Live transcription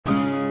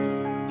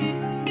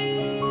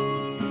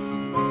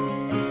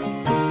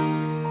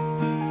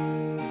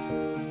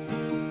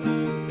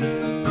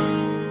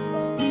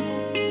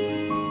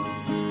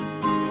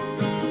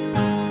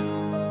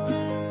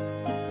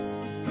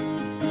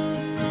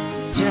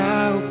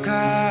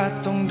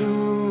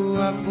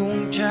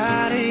apapun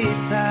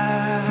cerita,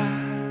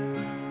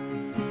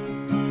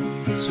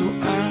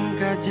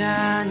 suangka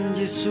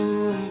janji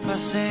sumpah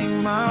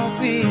sing mau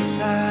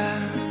pisah.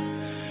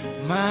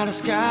 Mar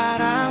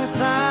sekarang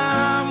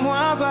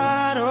semua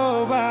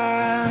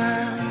berubah,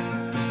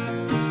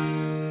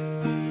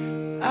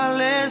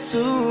 ale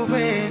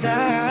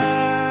subeda.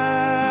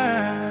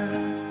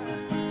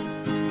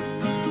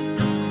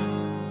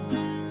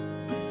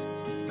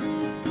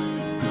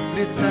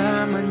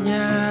 Beta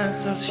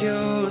menyesal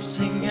sio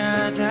sing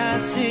ada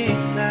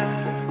sisa.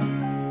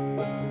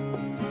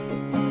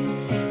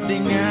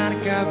 Dengar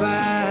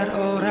kabar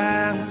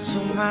orang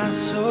semua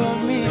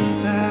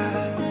minta,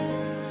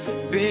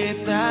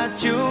 beta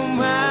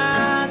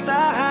cuma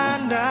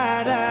tahan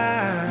dada.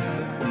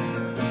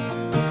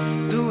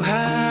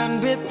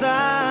 Tuhan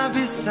beta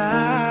bisa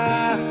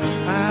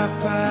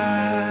apa?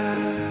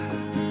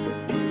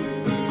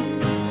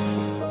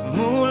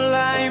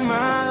 Mulai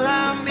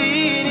malam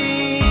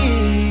ini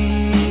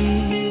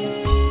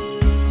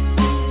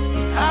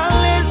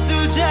ale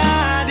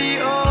sudah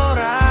di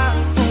orang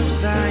pun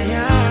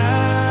sayang,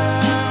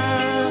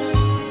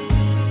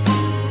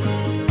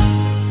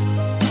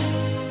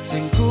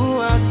 sing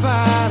kuat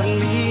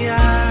berlian,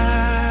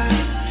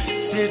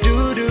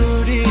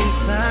 sedudu di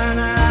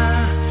sana,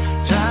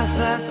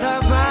 rasa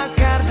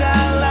terbakar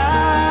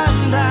dalam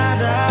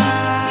dada.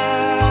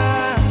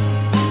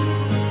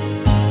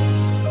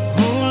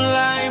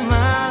 Mulai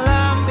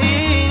malam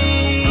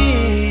ini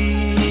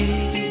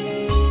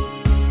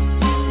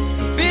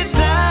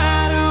beta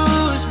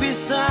harus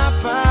bisa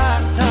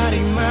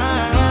terima.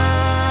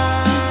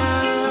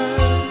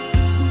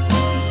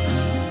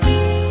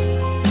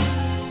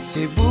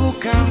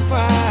 Bukan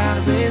par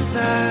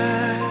beta,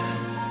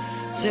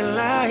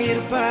 selahir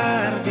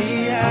par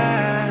dia,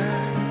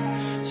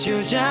 sio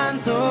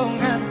jantung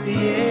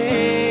hati.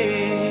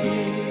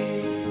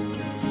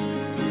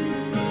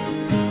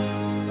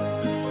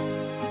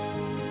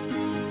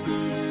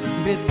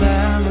 Beta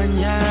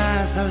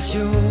menyesal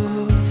sio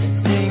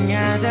sing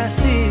ada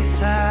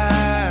sisa.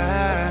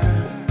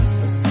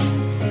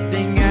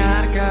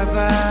 Dengar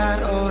kabar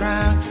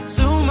orang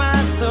semua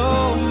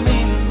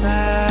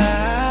minta,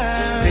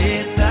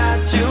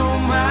 beta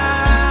cuma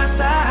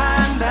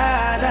tahan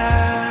dada.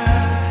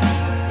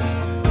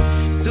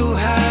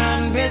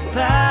 Tuhan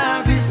beta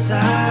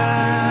bisa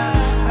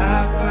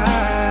apa?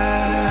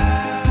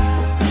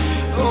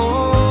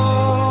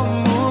 Oh,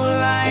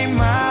 mulai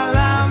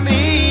malam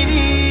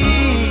ini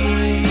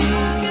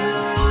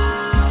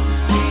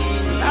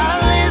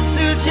ale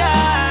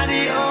sudah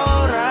di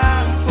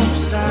orang pun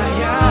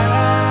sayang,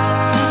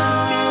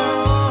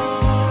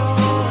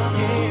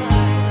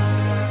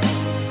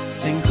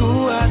 sing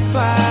kuat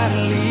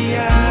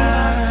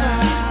berlian,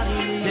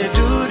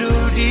 sedudu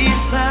di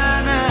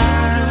sana,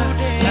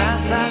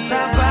 rasa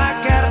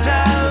terbakar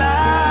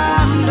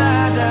dalam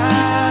dada.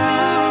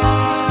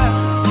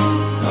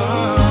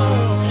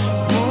 Oh,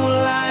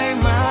 mulai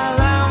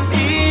malam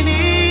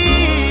ini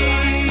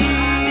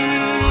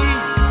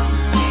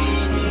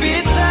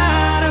beta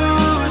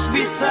harus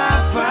bisa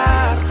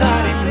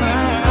terima.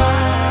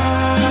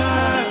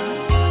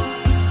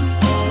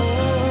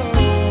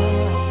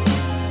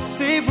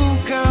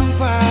 Bukan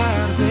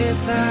par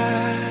beta,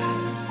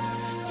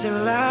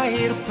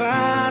 selahir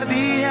par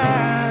dia,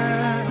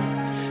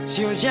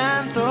 sio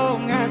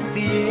jantung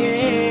hati.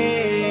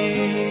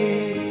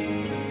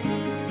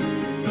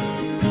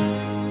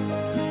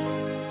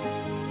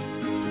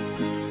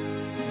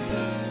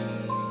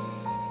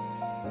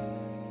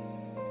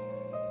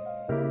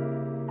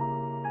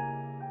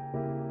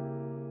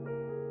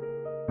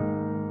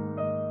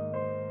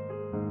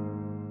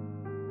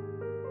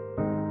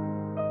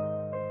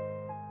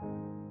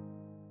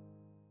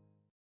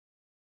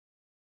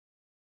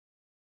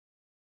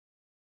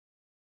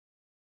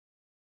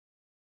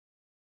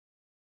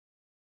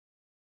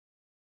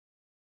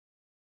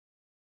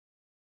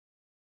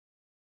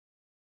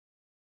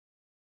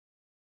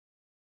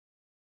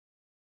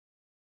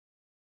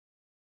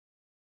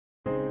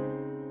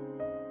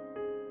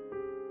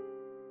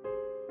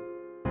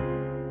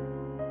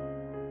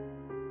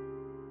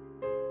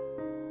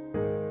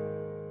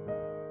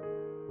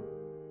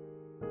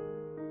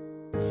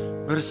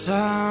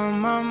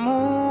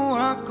 Bersamamu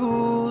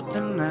aku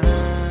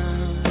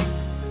tenang,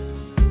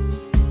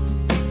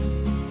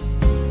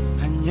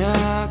 hanya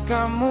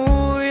kamu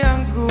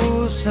yang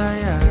ku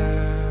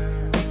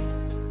sayang.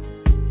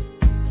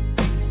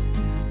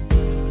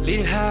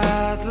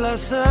 Lihatlah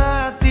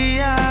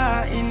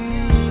setia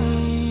ini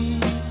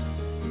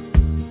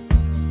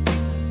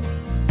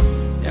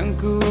yang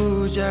ku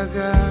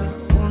jaga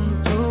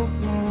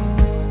untukmu.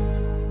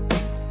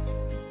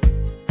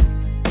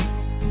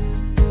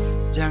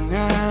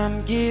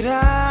 Jangan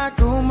kira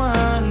ku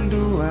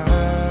mendua,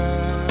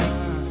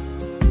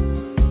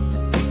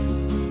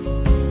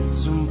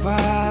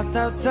 sumpah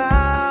tak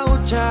tahu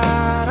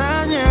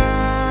caranya.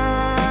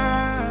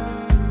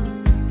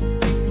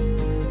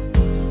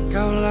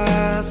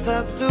 Kaulah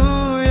satu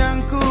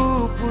yang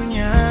ku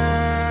punya.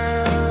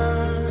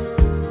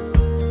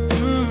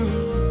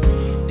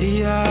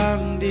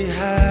 Diam di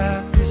hati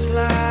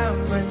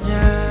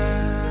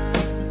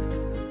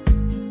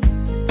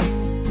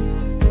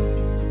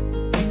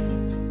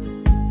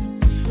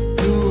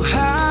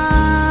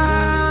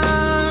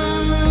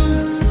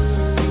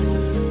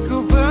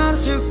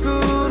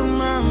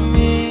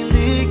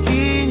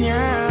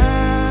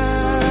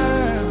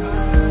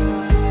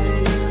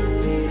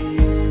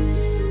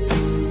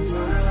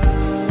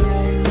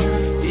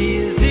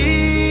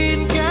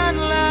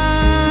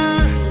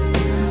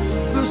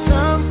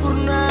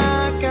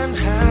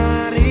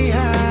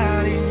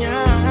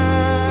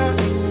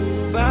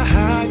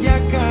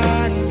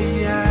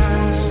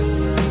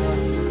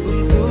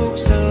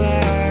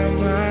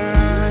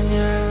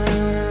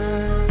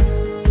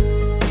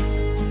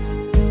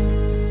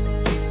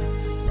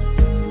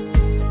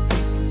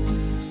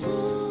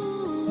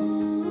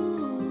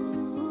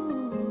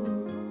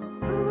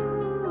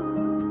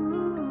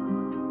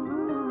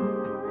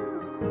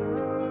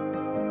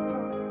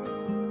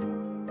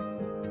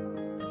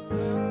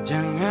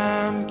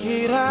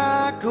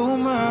kira ku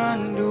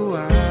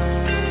mendua,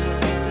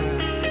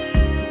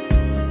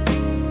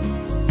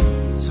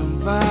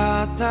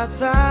 sumpah tak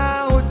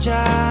tahu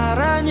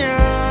caranya.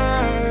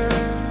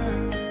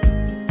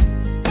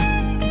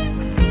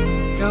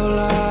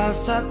 Kaulah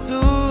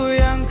satu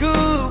yang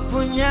ku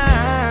punya.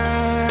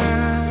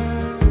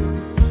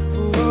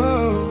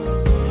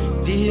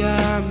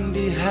 Diam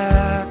di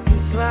hati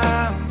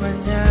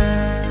selamanya.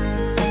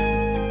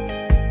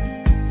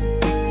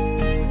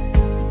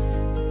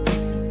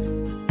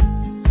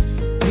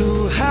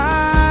 Tuhan,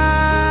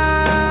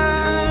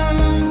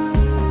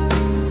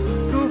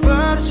 ku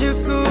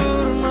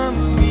bersyukur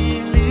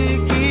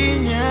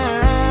memilikinya.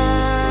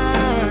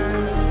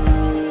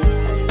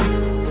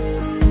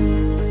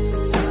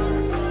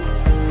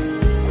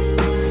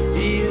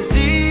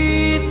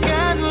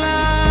 Izinkanlah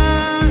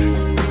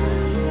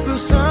ku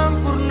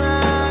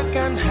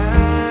sempurnakan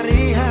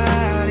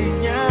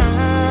hari-harinya,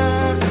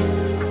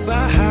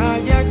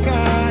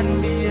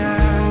 bahagiakan dia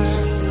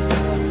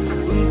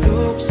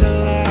untuk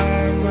selamanya.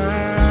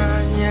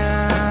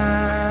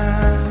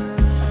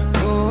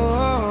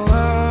 Oh,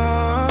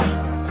 oh,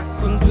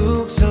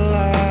 untuk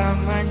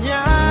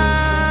selamanya.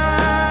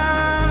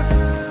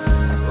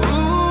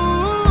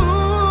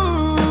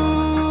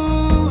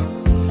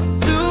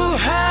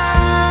 Tuhan,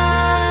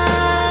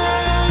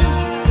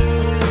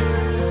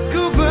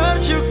 ku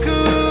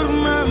bersyukur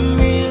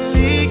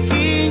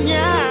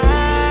memilikinya.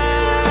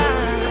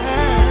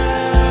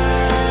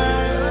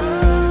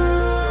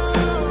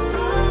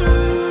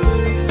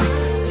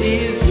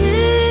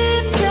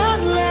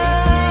 Izinkanlah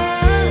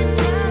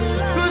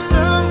ku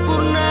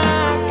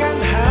sempurnakan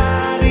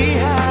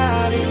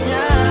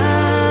hari-harinya,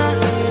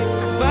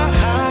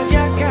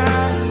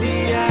 bahagiakan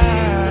dia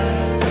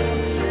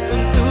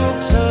untuk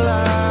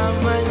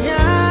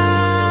selamanya.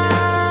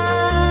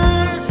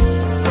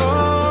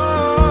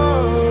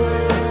 Oh,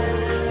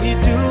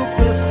 hidup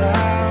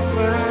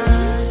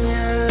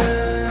bersamanya.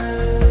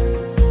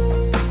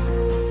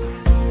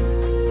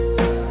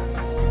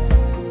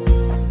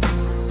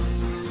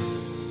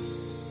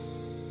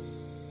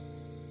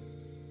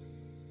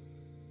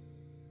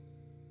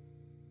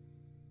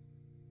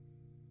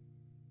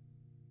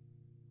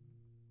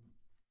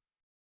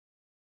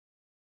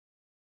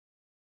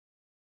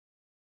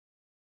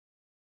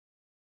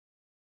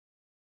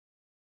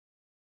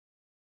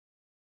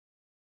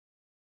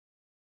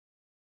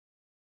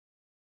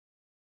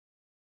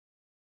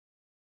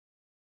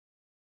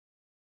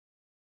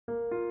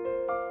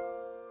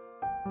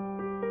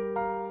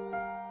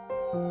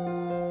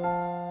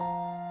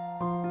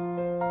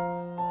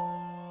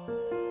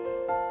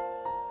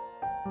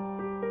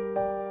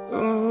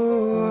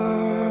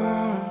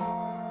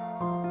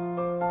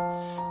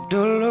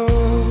 Dulu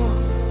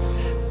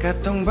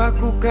katong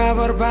baku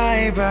kabar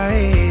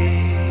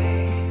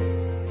baik-baik.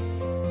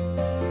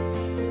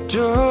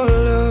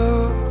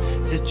 Dulu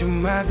saya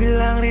cuma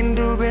bilang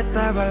rindu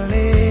beta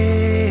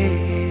balik.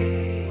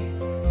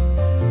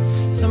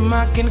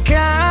 Semakin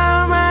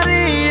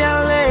kamari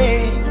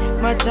ale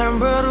macam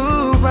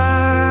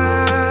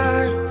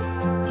berubah.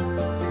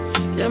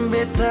 Yang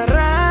beta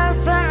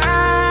rasa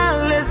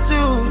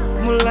alesu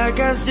mulai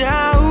gas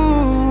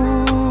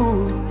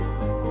jauh.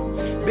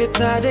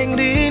 Beta deng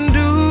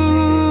rindu.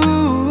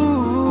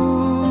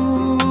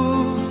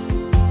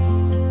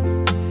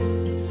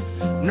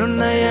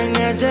 Nona yang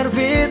ngajar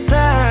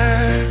beta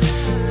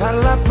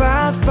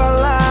palapas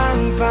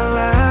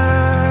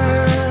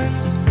palang-palang.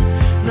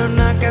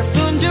 Nona kas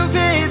tunjuk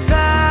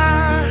beta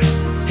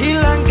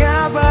hilang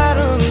kabar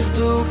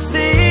untuk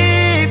si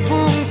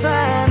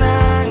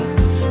pungsanang.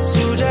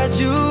 Sudah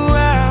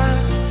jua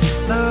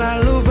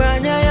terlalu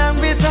banyak yang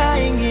beta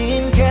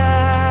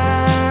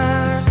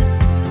inginkan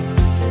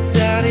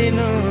dari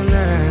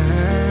Nona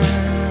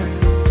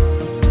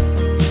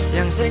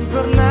yang seng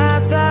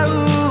pernah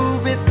tahu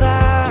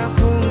beta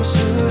pun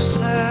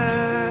susah.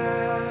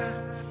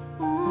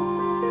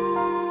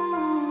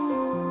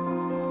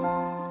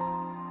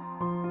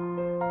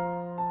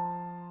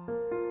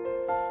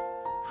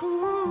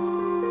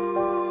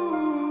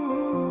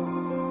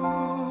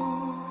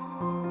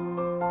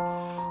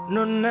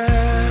 Nona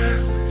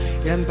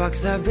yang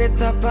paksa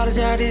beta par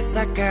jadi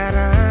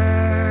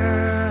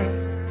sekarang.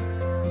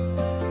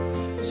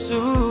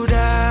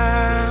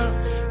 Sudah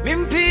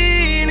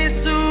mimpi ini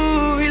su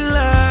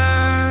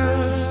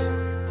hilang.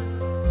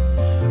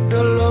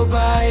 Dulu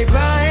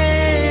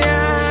bye-bye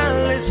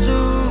ale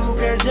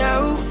suka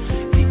jauh.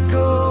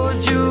 Iko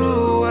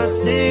jua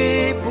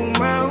si pun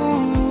mau.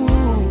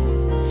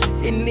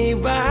 Ini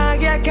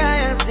bahagia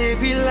kayak si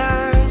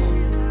bilang.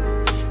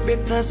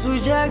 Beta su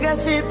jaga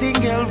si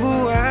tinggal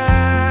buang.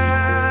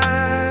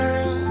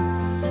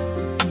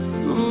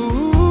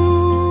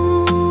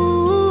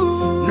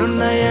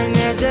 Nona yang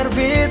ngajar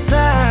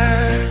beta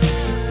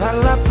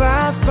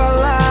palapas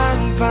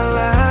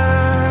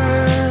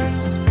palang-palang.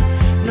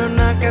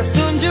 Nona kas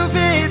tunjuk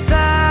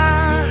beta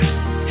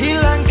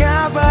hilang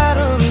kabar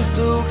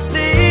untuk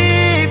si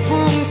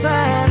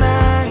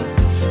pungsanang.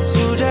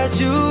 Sudah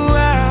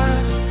jua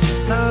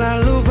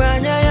terlalu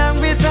banyak yang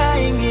beta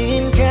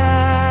inginkan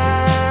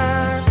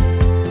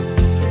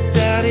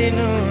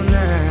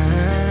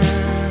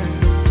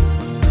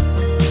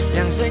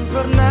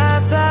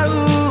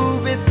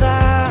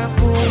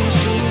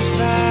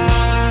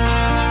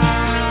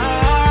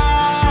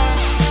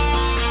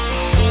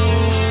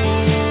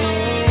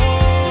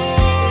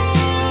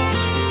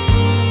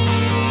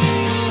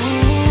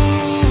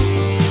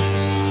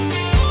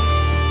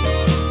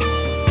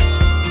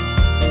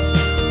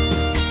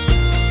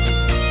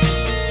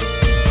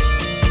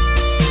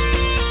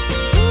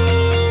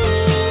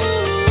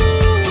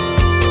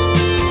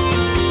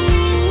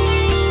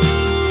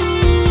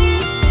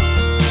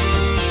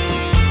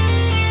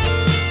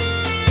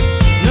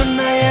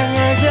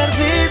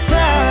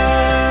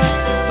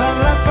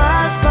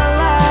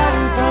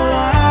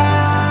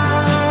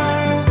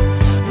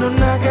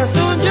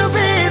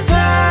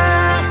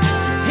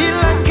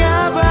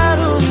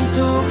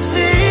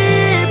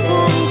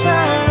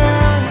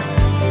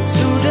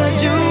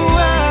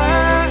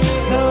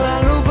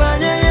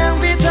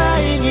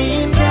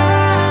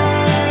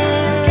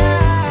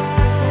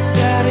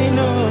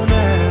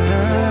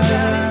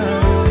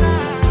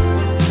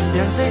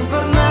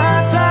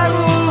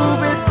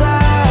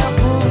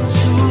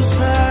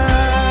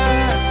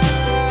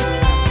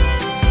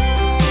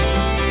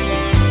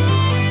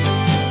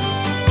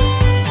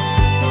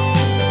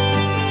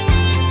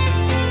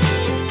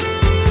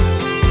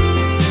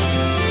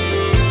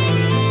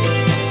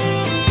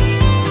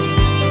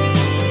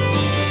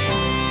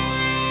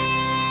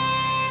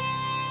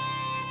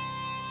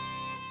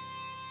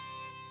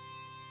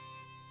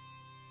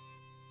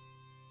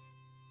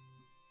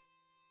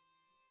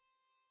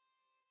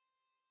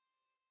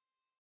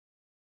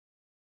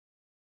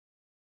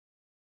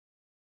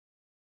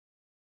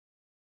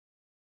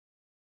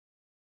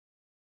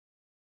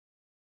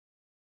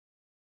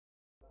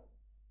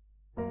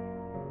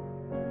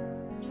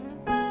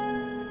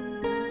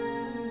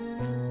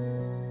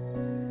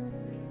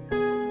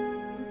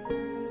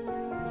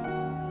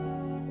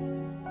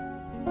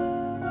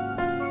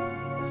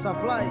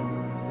Safly,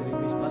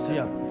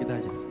 siap, kita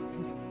aja.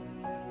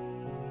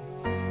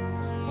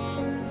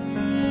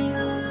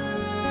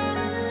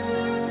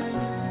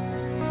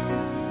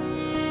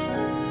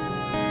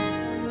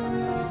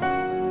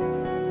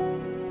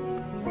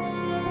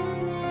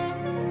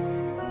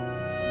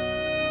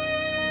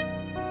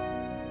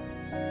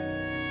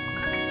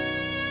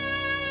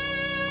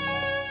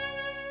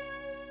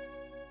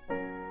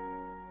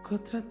 Kau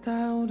tak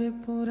tahu deh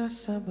pun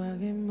rasa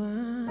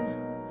bagaimana,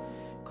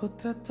 kau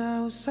tak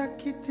tahu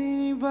sakit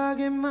ini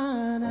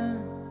bagaimana.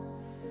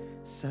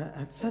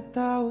 Saat saya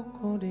tahu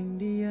kau dengan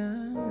dia,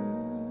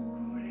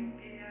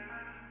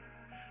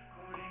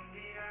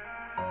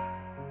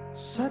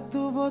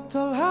 satu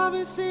botol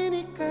habis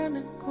ini karena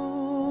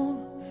kau.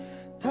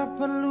 Tak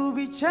perlu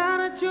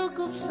bicara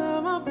cukup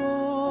sama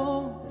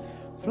bo.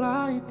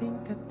 Fly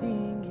tingkat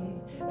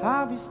tinggi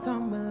habis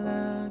tambah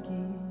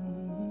lagi.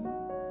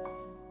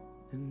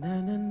 Na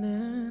na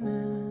na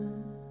na.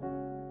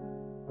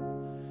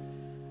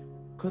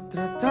 Kau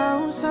tak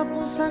tahu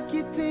sapu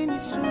sakit ini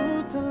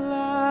sudah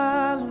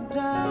terlalu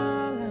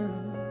dalam.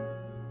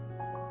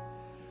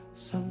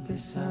 Sampai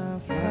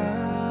safar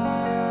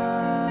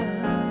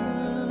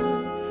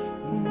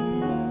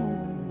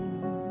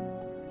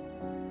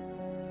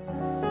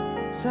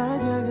saya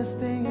jaga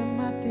setengah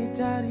mati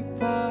dari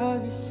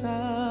pagi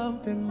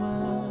sampai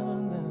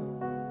malam.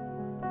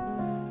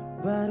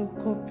 Baru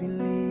kau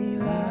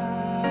pilihlah.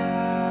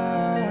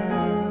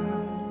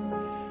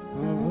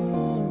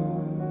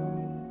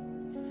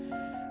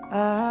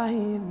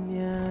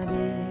 Akhirnya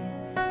dia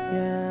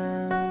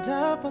yang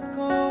dapat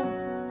kau,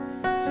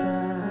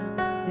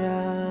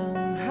 sayang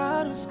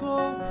harus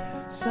kau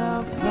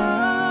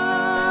safar.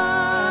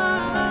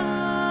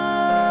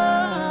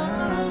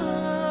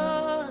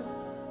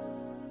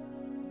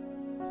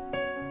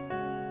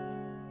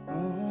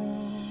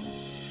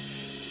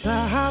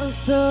 Saya harus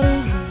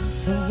terima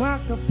semua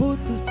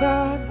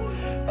keputusan.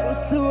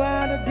 Kau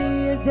ada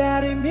dia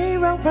jadi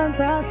memang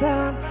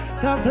pantasan.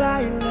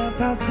 Supply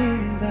lepas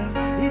cinta,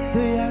 itu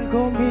yang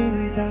kau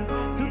minta.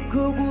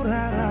 Suku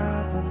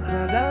berharapan,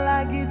 tak ada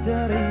lagi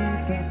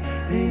cerita.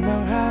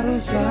 Memang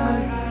harus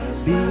baik,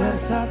 biar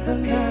saya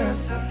tenang.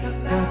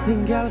 Kas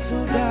tinggal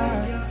sudah,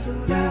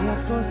 biar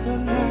kau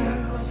senang.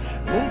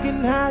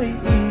 Mungkin hari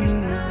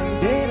ini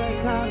dia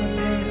rasa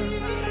menang.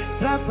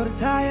 Tak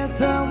percaya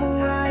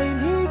semua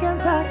ini kan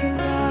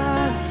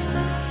sakitan.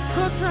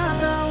 Kau tak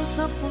tahu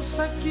sapu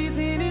sakit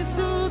ini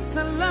sudah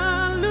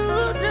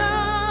terlalu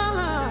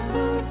dalam.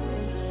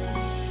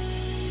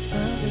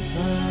 Sampai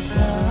safar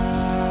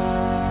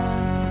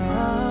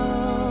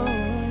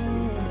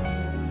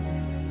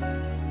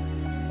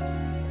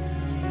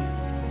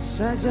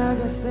saya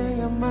jaga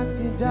setengah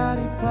mati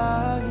dari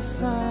pagi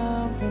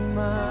sampai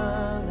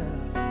malam.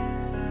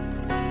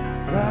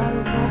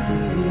 Baru kau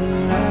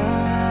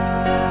pilihlah.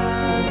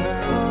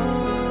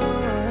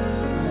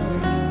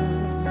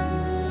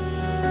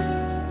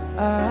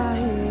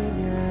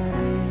 Akhirnya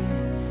dia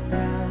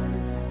yang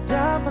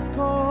dapat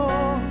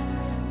kau,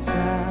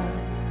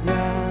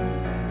 sayang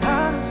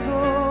harus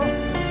kau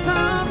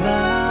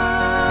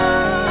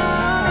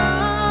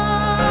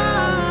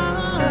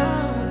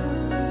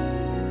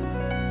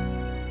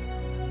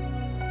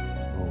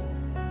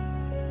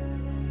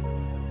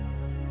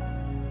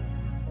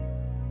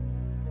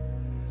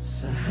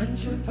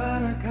sehancur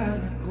parah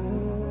karena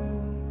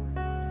kau.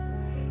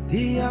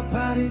 Tiap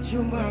hari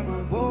cuma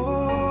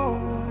mabok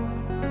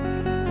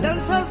dan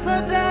saya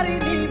sadar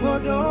ini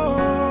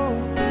bodoh.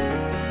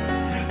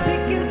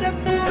 Terpikir dan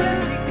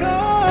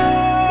beresiko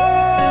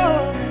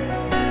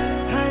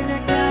hanya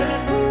karena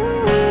ku,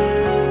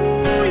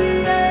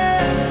 yeah.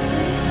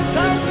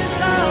 Sampai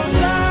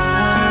salah,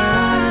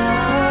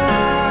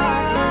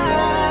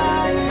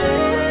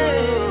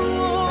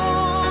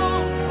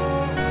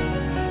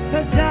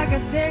 saya jaga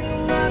setengah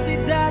mati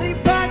dari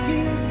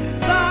pagi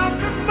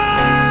sampai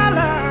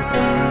malam.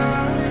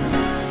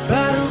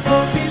 Baru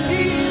kau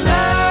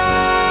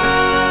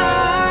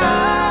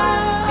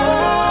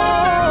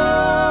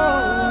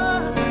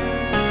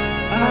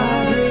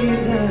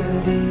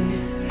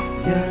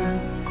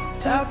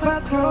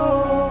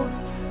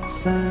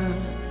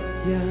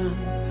sayang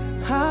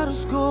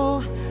harus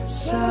go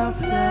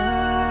safar.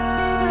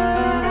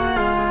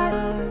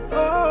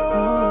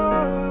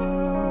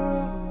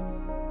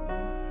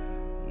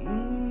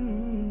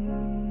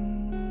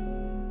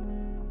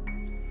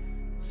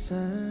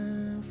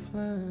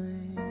 Safar.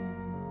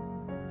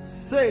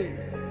 Say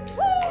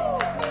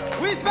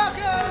Wizz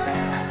BAHAGIA.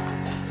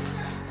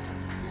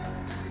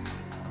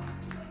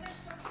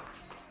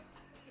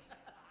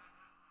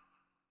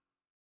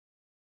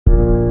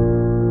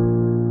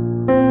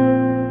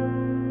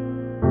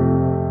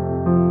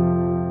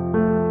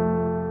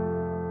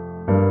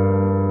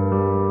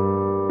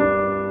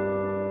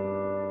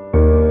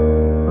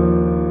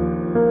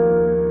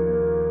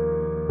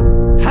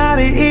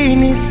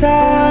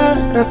 Saya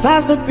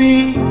rasa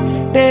sepi,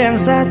 dia yang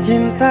saya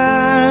cinta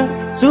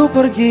su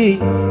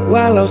pergi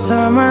walau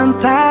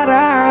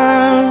sementara,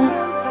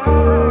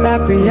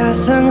 tapi ya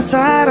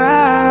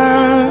sengsara.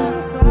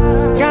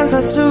 Kan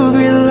Sasu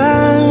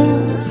bilang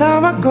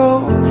sama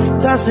kau,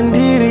 tak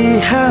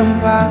sendiri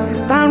hampa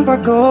tanpa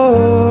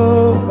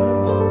kau,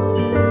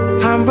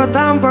 hampa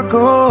tanpa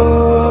kau.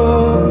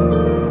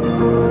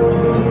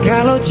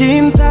 Kalau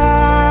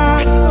cinta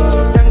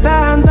jangan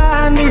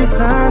tahan-tahan di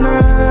sana.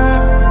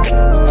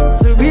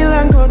 Su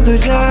bilang kau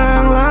tuh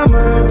jangan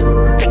lama,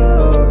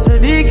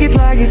 sedikit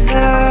lagi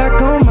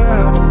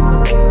sekoma.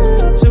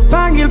 Su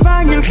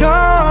panggil-panggil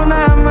kau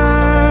nama,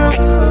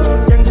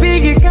 jangan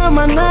pergi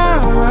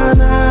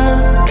kemana-mana.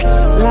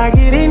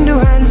 Lagi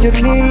rindu hancur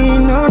nih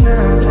nona,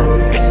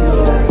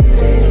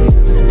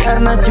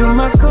 karena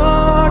cuma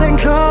kau dan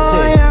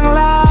kau yang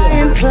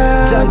lain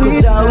tak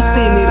bisa. Jauh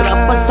sini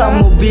rapat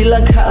sama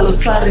bilang kalau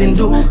saya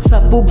rindu.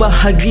 Sapu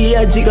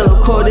bahagia jikalau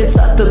kau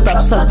desa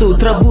tetap satu.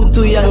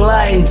 Terbutuh yang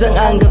lain,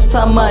 jangan anggap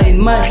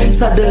samain-main.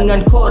 Sa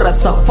dengan kau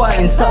rasa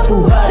fine,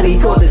 sapu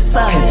hari kau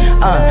desain.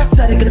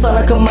 Cari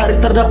kesana kemari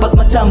terdapat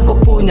macam kau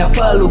punya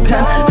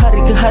pelukan. Hari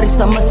ke hari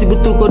sama si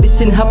butuh kau di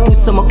sini hapus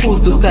sama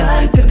kutukan.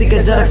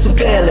 Ketika jarak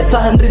supele,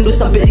 tahan rindu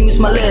sampai ingus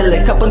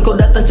malele. Kapan kau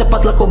datang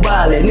cepatlah kau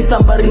balik. Ini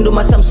tambah rindu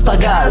macam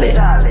sutagale.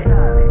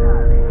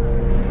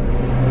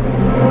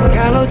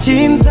 Kalau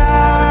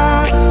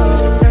cinta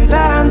jangan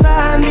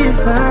tahan-tahan di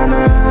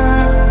sana.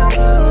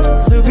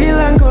 Su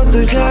bilang kau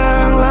tuh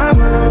jangan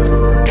lama,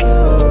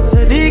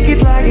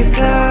 sedikit lagi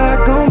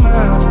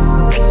sekoma.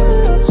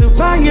 Su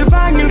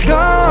panggil-panggil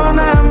kau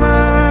nama,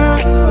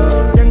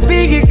 jangan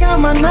pergi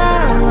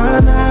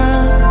kemana-mana.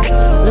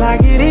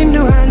 Lagi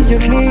rindu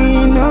hancur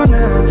nih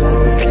nona,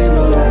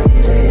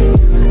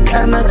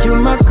 karena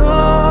cuma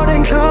kau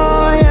dan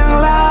kau yang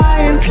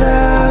lain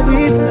tak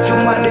bisa.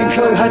 Cuma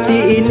dengan hati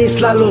ini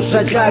selalu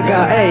saya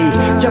jaga.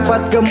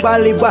 Cepat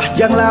kembali bah,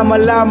 jangan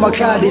lama-lama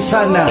kah di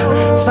sana.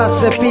 Sa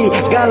sepi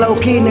galau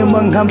kini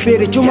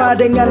menghampiri. Cuma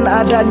dengan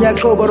adanya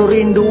kau baru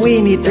rindu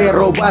ini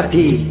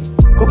terobati.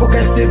 Kau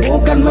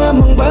kesibukan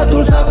memang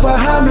betul saya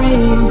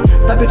pahami,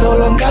 tapi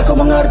tolong kau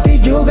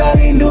mengerti juga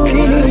rindu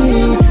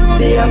ini.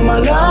 Setiap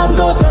malam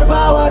kau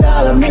terbawa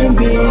dalam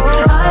mimpi.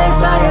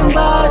 Sayang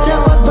bah,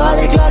 cepat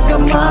baliklah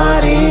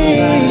kemari.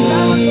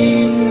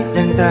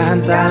 Jangan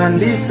tahan-tahan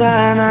di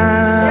sana.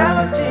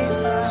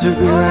 Su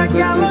bilang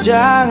kau tuh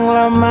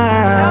jangan lama,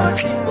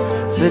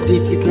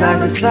 sedikit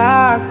lagi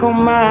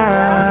sekoma.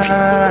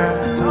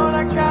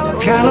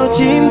 Kalau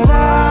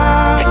cinta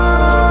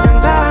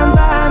jangan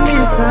tahan-tahan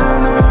di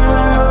sana.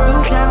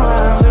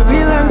 Su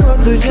bilang kau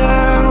tuh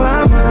jangan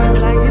lama,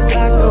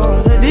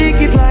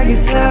 sedikit lagi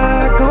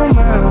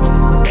sekoma.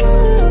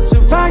 Su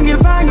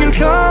panggil-panggil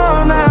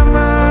kau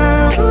nama,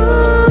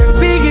 jangan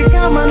pergi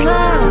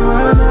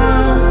kemana-mana.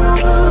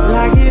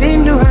 Lagi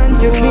rindu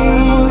hancur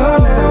nih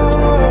nona,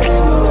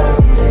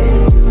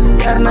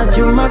 karena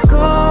cuma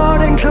kau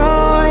dan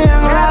kau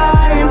yang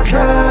lain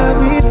tak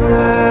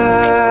bisa.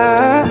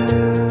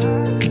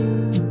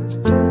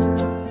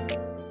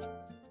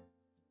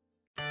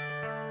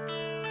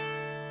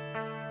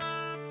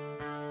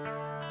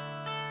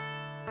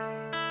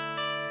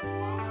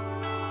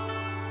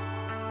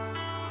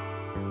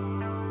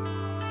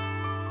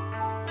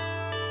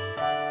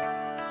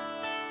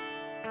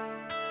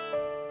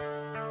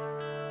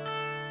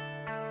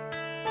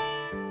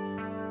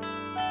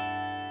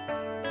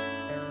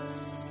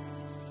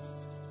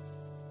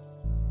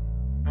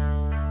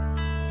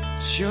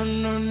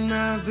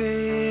 Nona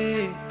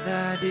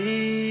beta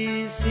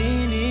di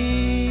sini,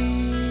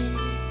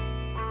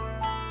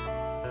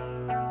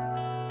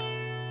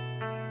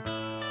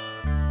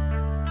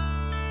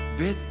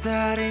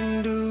 beta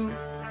rindu,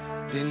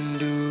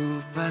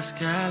 rindu pas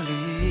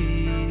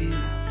kali.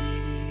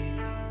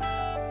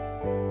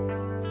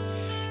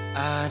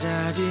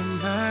 Ada di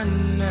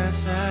mana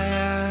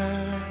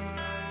sayang?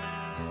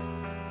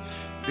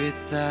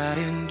 Beta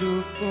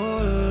rindu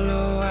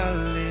polo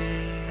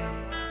ale.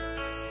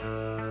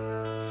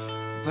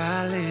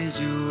 Bale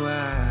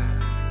jua,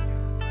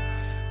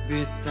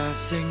 beta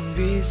sing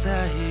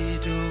bisa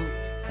hidup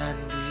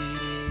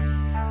sendiri.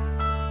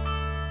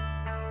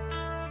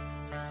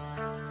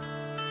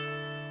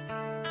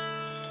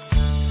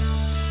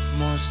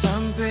 Mau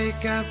sampai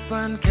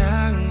kapan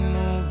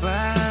kamu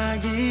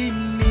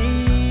begini?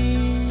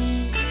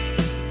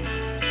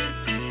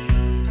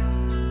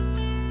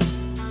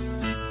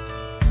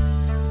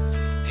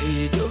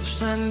 Hidup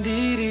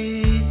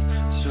sendiri,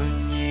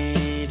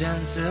 sunyi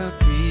dan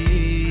sepi.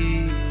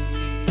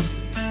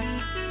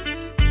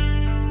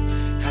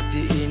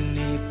 Hati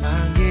ini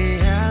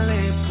panggil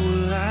ale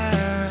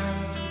pulang,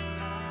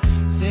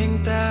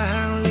 sing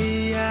tahan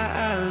lia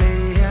ale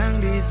yang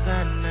di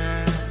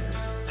sana.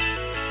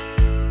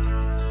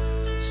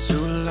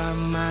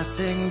 Sulama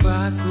sing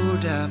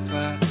baku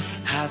dapat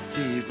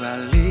hati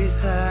bali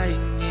saya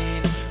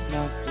ingin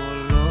mau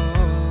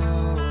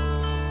pulang.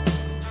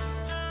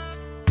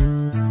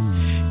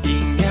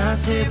 Ingat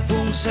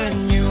sepung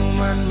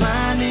senyuman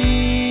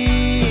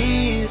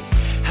manis,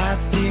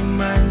 hati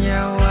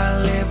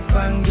menyawale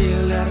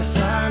panggil dari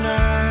sana.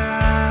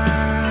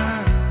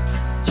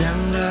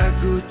 Jangan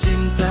ragu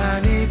cinta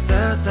ini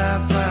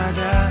tetap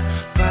ada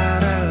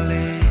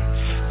parale.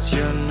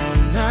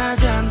 Sionona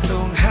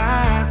jantung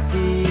hati.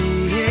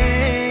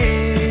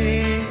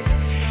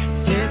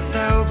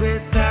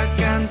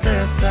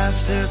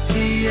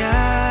 setia,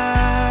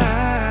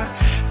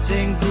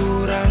 sing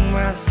kurang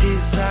masih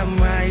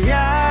sama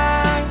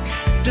yang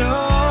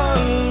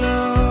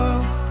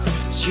dulu.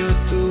 So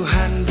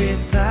Tuhan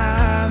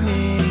beta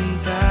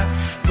minta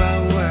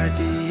bawa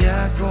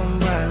dia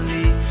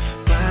kembali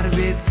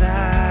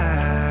berbeta.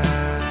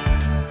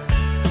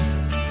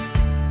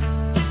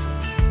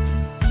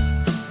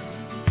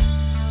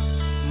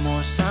 Mau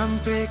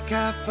sampai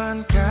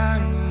kapan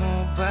kang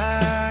mau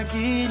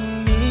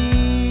begini?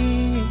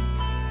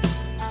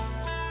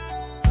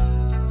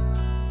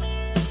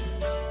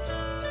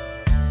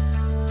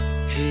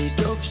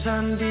 Hidup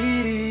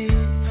sendiri,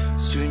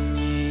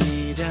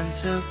 sunyi dan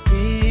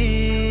sepi.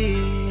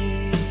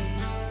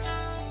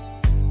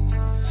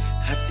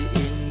 Hati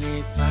ini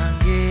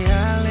panggil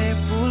ale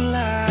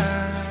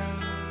pulang,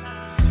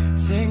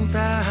 sing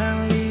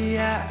tahan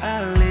liat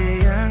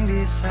ale yang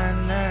di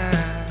sana.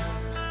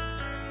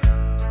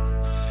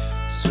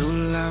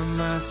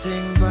 Sulama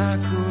sing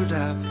baku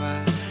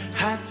dapat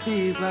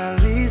hati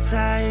bali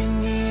saya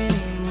ingin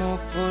mau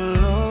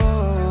pulang.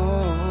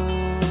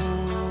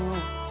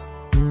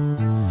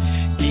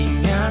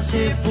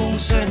 Sepung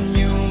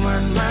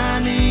senyuman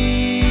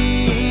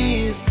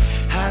manis,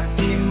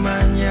 hati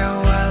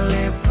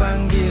manyawale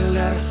panggil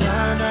dari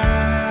sana.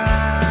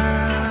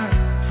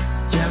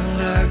 Jangan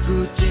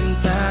ragu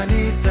cinta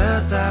ni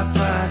tetap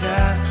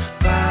ada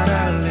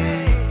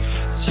parale,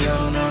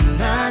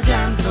 nona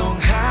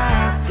jantung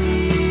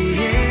hati.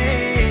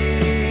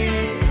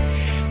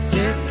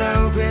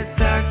 Setau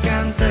beta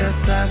kan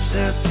tetap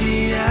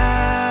setia,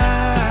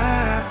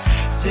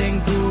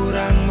 sing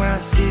kurang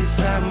masih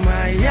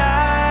sama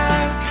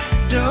yang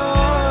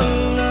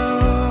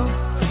dulu.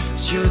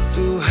 So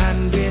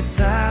Tuhan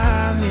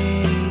beta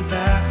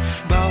minta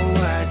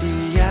bawa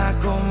dia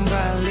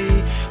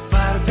kembali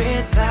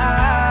berbeta.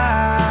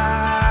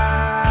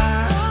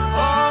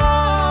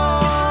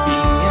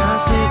 Ingat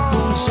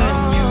sepung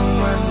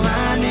senyuman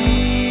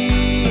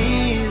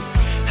manis,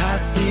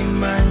 hati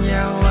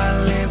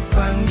manyawale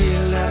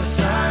panggil dari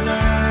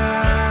sana.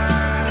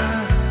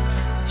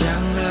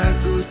 Jangan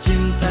ragu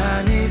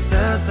cinta ni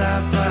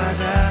tetap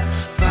ada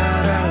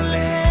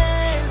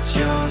paralel,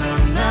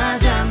 nona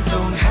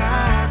jantung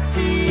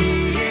hati.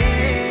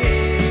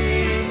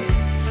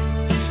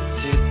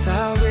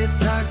 Setau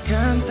beta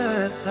kan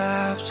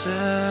tetap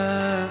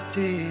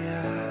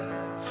setia,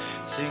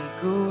 sing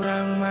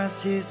kurang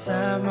masih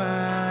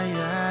sama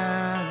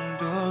yang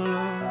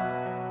dulu.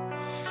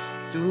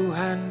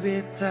 Tuhan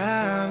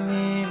beta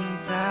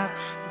minta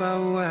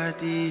bawa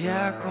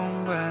dia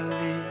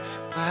kembali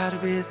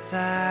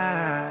berbeta.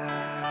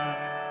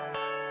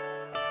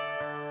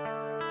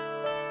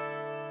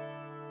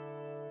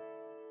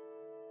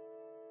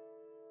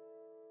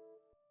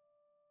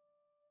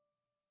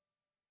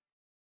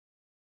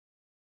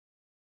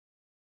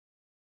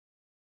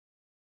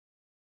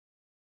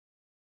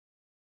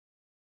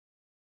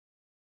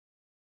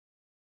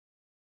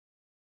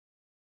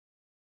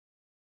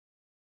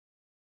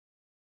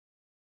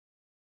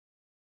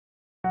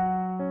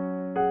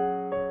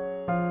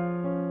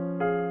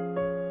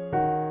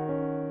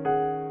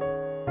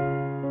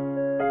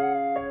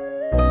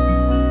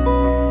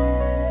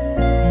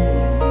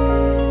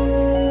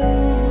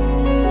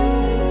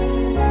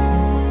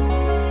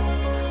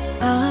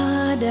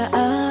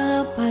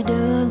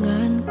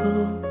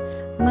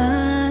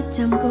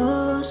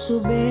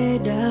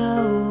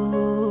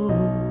 Subedao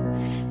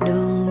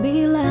dong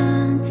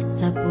bilang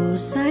sapu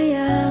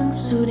sayang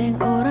sudeng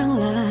orang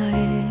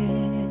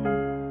lain.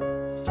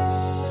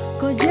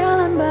 Kau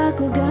jalan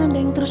baku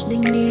gandeng terus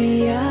ding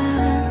dia,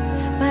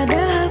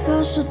 padahal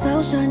kau su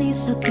tahu sani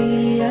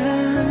setia.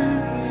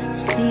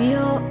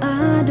 Sio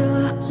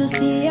aduh su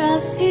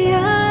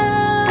sia-sia,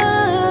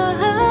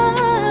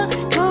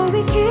 kau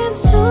bikin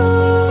su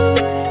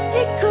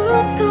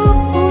ikut kau.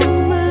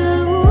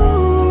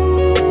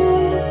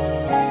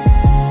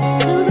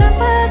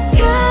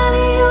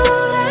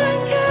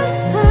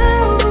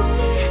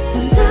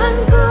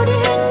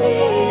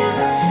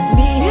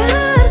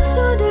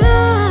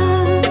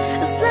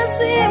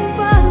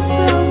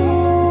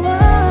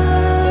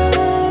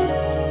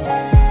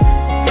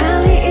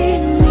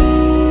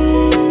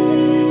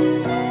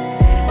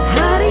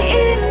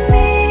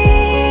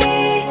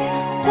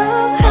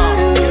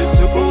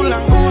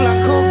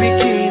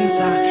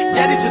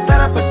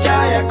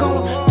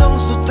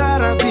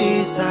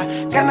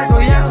 Karena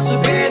kau yang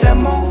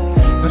sebedamu,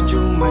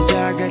 percuma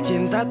jaga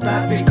cinta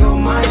tapi kau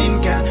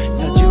mainkan.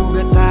 Saya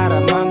juga tak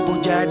mampu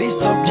jadi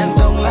stop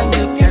jantung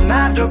lanjutkan.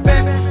 Aduh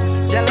beb,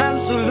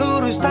 jalan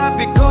selurus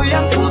tapi kau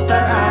yang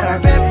putar arah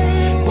beb.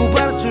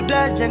 Bubar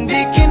sudah jangan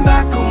bikin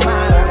baku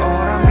marah.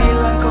 Orang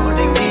bilang kau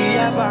deng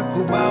dia,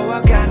 baku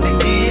bawa gandeng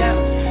dia.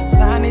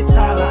 Sani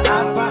salah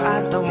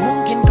apa atau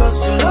mungkin kau Kau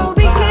selupa.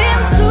 bikin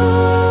su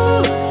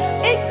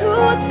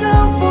ikut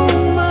kau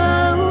pun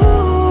mau.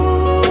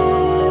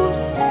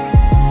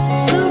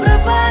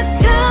 Seberapa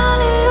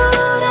kali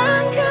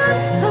orang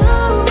kasih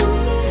tahu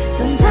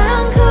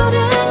tentang kau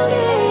dan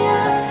dia,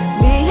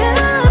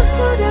 biar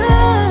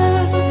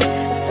sudah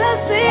saya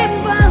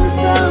simpan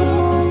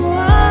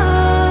semua.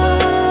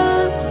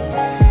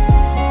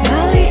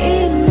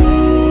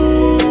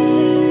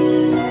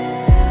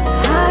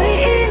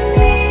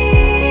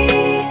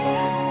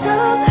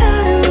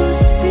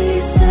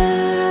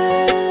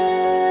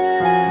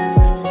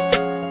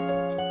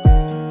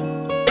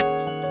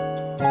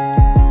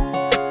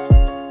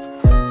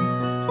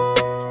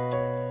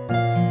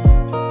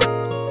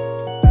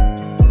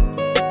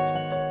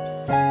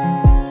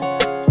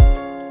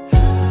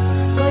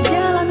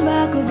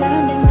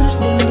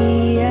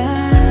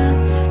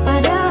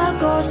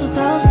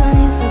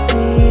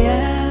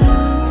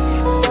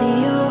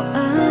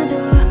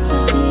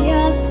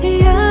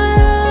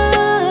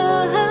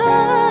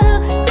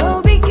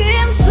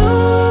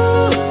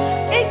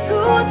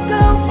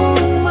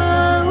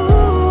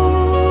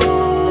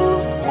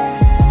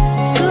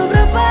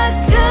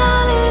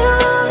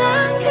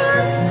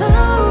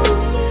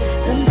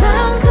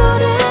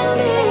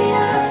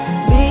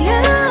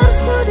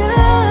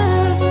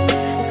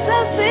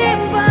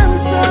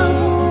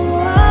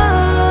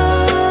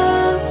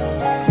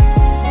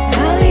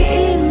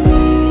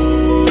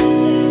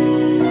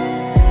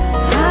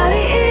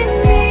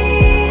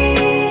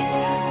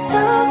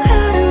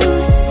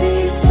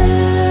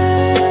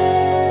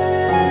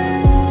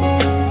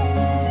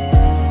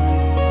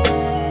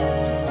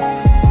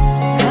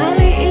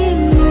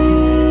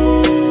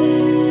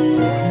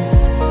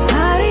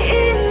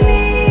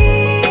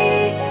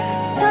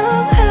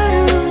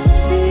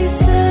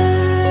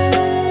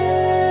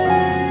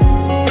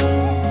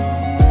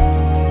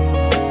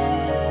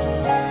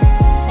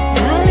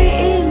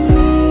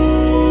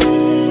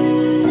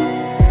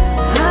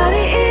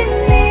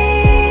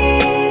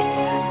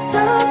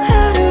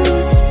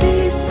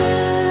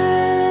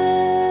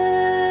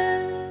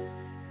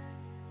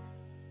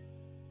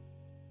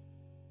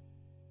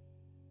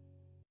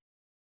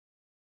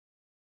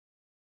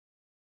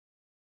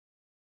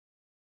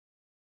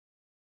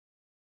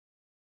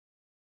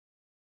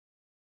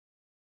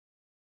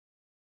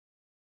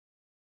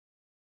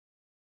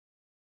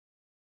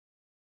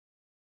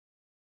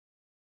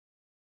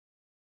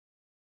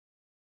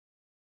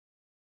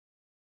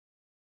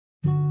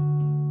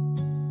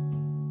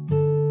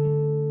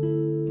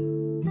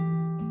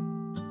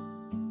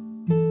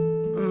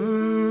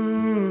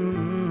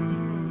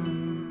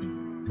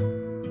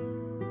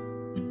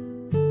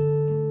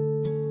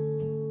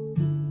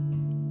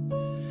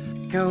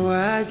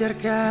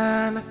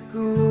 ajarkan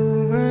aku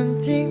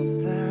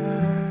mencinta,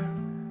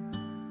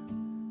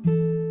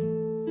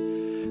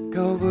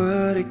 kau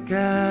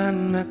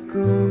berikan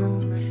aku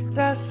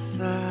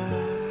rasa,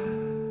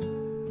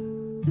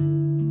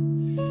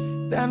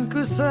 dan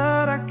ku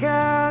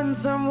serahkan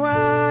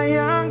semua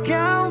yang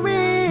kau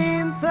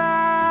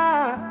minta.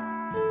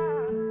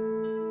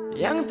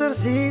 Yang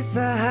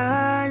tersisa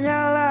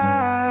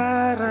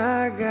hanyalah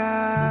raga.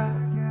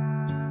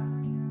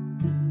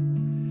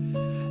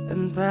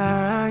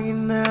 Entah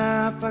angin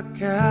apa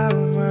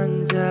kau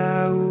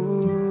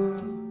menjauh,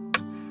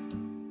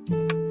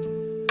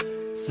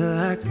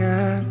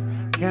 seakan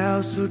kau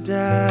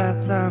sudah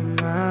tak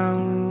mau.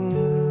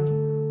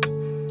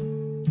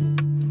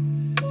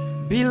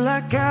 Bila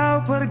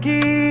kau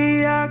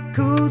pergi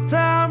aku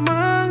tak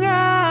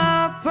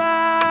mengapa,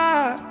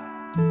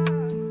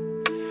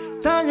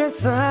 tanya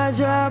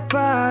saja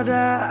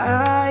pada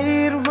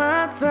air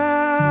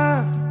mata.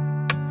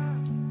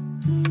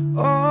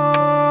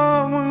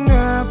 Oh,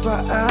 mengapa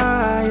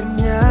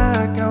akhirnya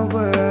kau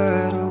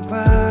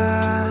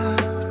berubah?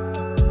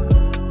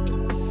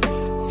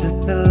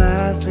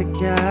 Setelah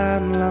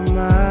sekian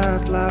lama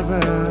telah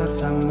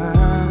bersama,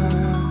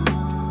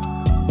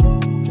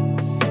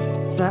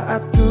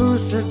 saat ku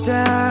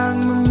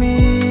sedang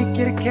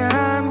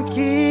memikirkan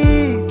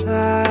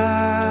kita,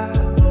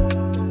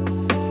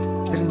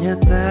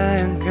 ternyata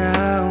yang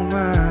kau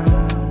mau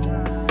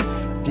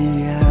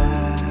dia.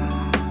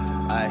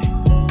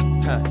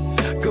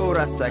 Ku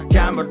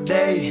rasakan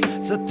berdaya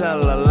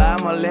setelah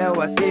lama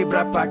lewati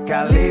berapa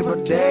kali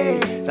berdaya.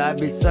 Tak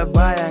bisa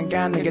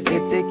bayangkan hingga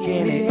titik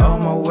ini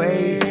on my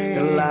way.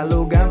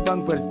 Terlalu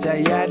gampang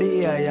percaya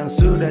dia yang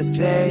sudah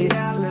say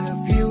I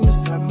love you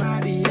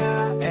sama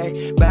dia.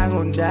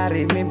 Bangun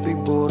dari mimpi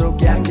buruk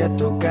yang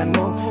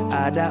jatuhkanmu.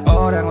 Ada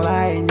orang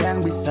lain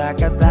yang bisa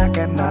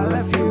katakan I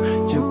love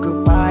you.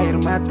 Cukup air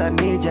mata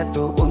nih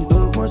jatuh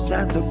untukmu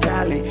satu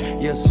kali.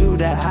 Ya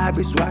sudah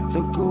habis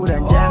waktuku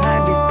dan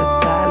jangan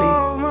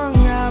disesali.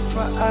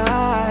 Mengapa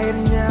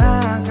akhirnya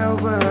kau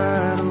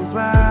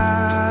berubah?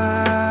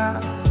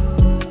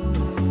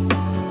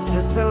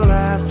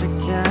 Setelah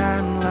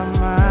sekian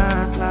lama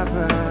telah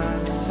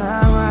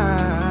bersama,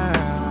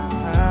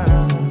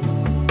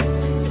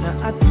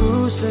 saat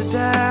ku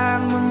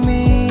sedang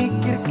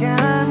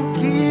memikirkan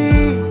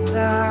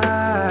kita,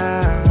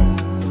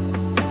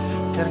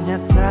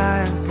 ternyata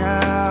yang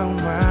kau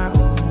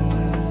mau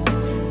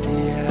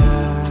dia.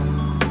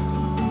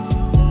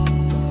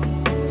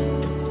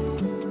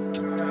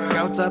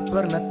 Kau tak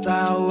pernah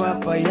tahu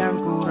apa yang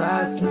ku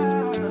rasa.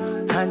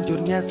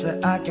 Hancurnya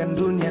seakan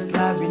dunia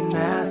telah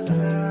binasa.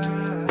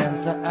 Dan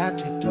saat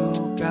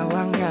itu kau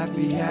anggap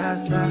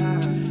biasa.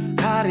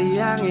 Hari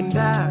yang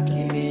indah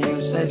kini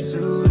usai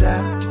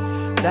sudah.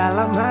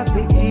 Dalam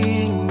hati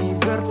ini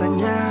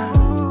bertanya,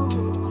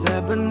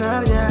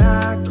 sebenarnya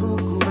aku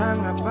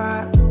kurang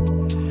apa?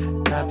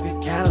 Tapi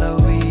kalau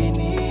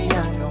ini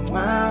yang kau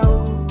mau,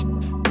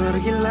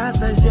 pergilah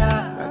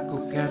saja,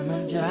 aku kan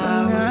menjauh.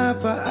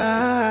 Mengapa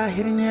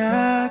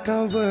akhirnya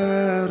kau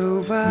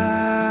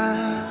berubah?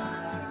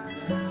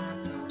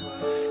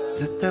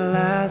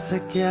 Setelah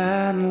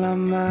sekian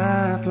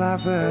lama telah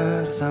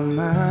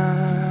bersama,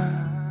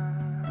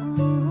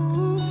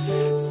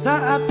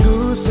 saat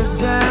ku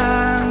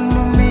sedang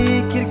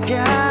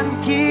memikirkan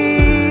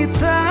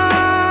kita,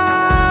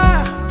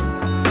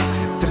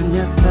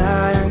 ternyata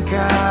yang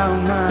kau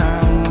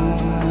mau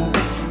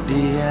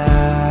dia.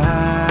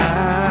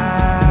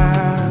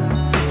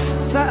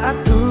 Saat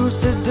ku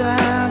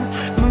sedang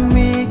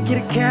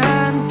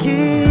memikirkan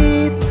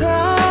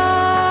kita,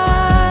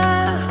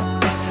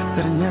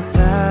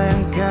 ternyata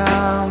yang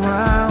kau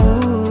mau,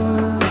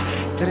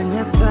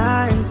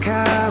 ternyata yang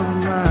kau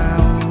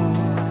mau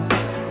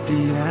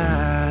dia.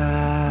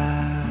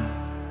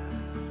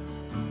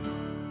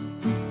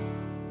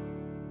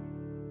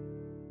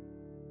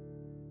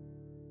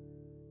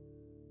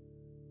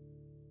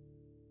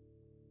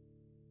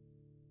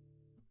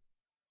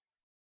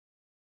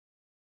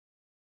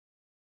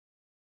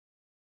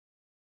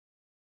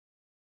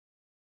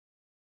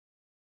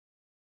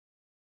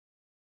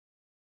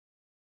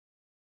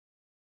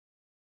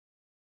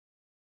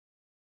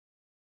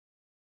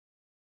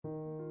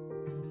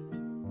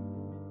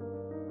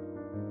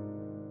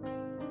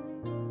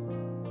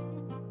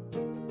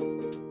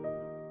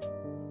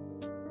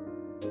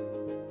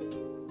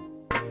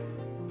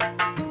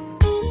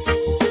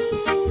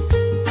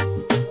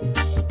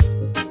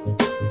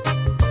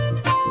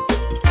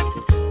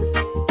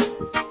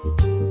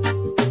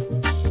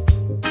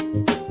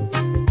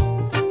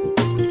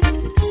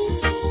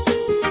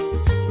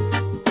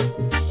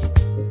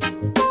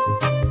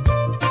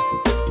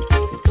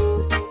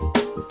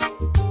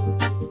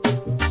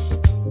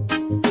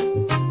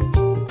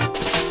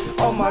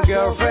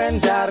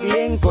 Girlfriend,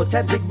 darling, kau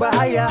cantik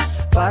bahaya.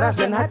 Paras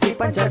dan hati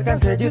pancarkan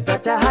sejuta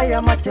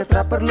cahaya. Macet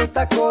tak perlu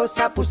takut,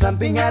 sapu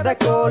samping ada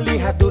kau.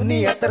 Lihat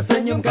dunia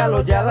tersenyum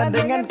kalau jalan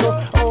dengan kau.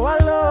 Oh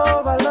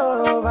halo, halo,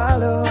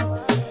 halo.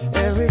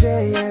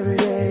 Everyday,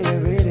 everyday,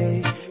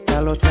 everyday.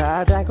 Kalau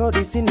tak ada kau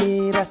di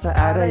sini rasa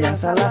ada yang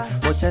salah.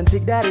 Kau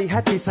cantik dari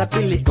hati, saya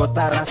pilih kau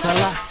tak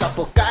salah.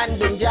 Sapu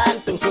kandung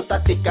jantung suta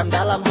tikam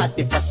dalam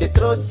hati, pasti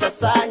terus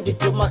sasanji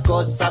cuma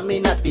kau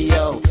saminati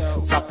yo.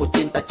 Sapu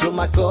cinta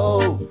cuma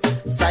kau,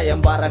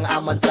 sayang barang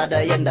aman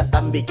tada yang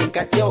datang bikin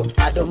kacau.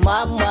 Aduh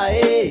mama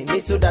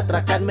ini sudah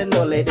terakan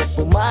mendole,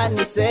 depu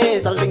manis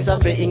salting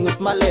sampai ingus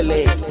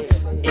malele.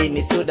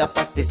 Ini sudah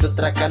pasti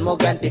sutrakan mau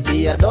ganti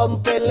biar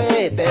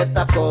dompele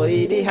tetap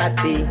koi di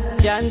hati.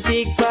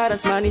 Cantik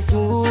paras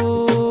manismu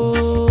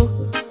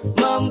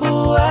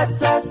membuat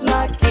saya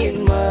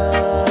semakin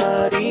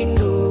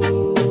merindu.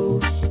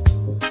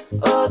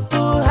 Oh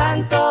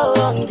Tuhan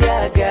tolong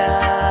jaga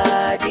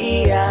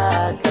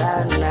dia,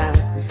 karena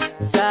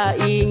saya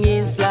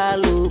ingin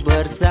selalu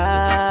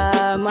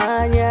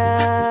bersamanya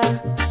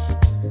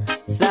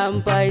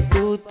sampai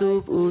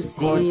tutup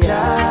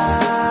usia.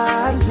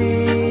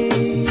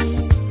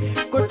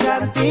 Kau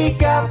cantik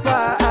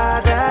apa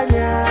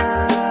adanya,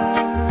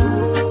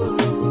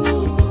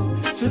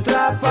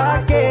 sutra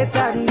pakai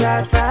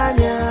tanda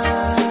tanya.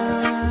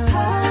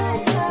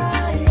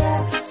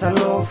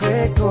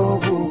 Salove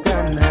kau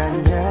bukan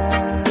hanya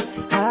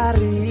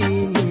hari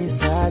ini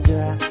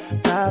saja,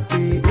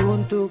 tapi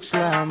untuk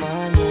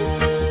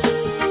selamanya.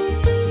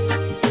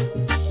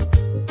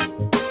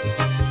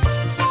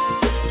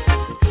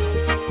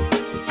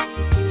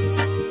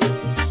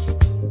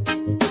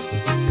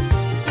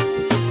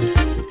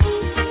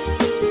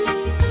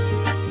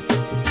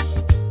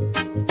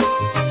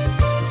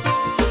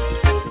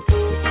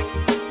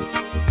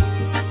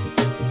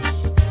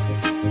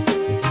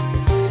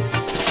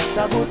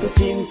 Butuh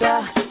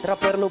cinta, tak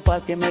perlu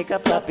pakai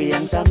makeup tapi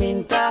yang saya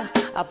minta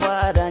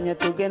apa adanya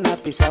tuh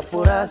genapi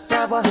sapu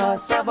rasa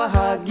bahasa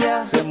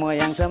bahagia. Semua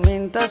yang saya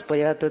minta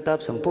supaya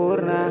tetap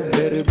sempurna.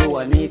 Beribu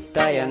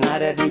wanita yang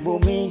ada di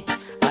bumi,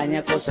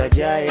 hanya kau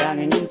saja yang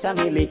ingin saya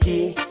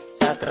miliki.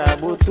 Sakra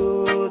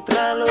butuh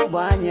terlalu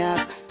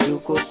banyak,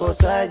 cukup kau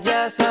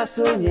saja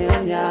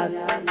sasunyenya.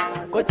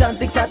 Kau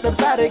cantik saya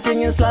tertarik,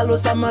 ingin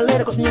selalu sama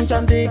lirik. Kau senyum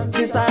cantik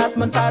di saat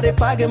mentari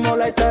pagi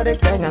mulai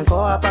terik. Dengan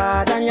kau apa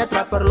adanya,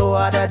 tak perlu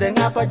ada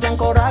dengan apa jangan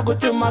kau ragu.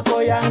 Cuma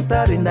kau yang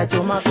terindah,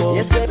 cuma kau.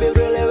 Yes baby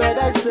really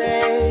what I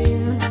say,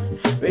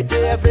 with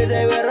you every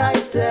day where I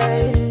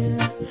stay.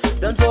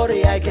 Don't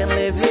worry I can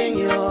live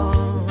in you,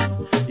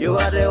 you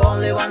are the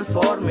only one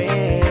for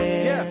me.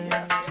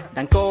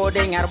 Dan kau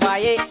dengar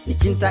baik, di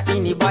cinta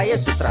ini baik.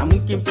 Sutra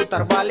mungkin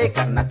putar balik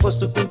karena kau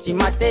kunci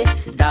mati.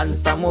 Dan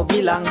saya mau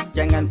bilang,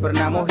 jangan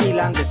pernah mau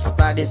hilang.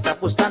 Tetaplah di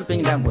sapu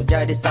samping dan mau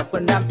jadi sapu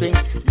pendamping.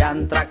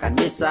 Dan takkan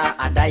bisa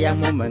ada yang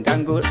mau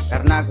mengganggu,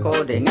 karena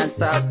kau dengan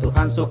saya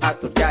Tuhan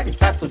suatu jadi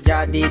satu.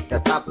 Jadi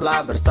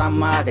tetaplah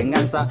bersama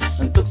dengan saya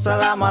untuk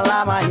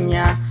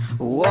selama-lamanya.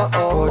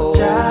 Kau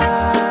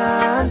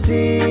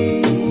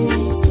cantik,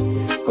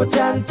 kau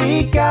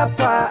cantik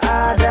apa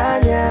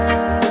adanya,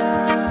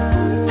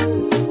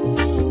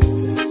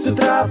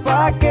 sutra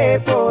pakai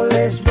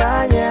poles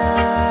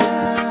banyak.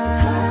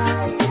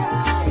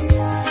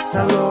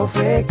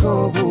 Salove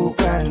kau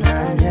bukan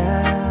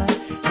hanya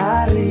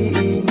hari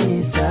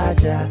ini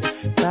saja,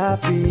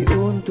 tapi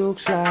untuk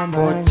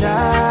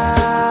selamanya.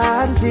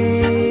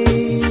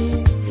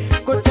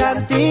 Kau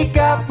cantik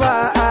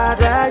apa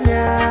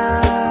adanya,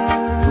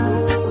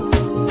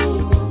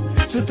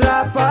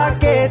 sutra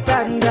pakai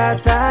tanda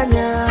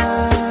tanya.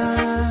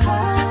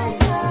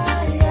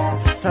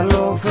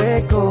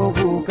 Salove kau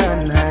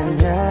bukan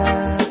hanya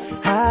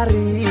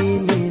hari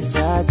ini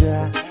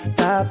saja,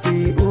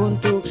 tapi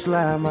untuk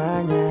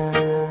selamanya.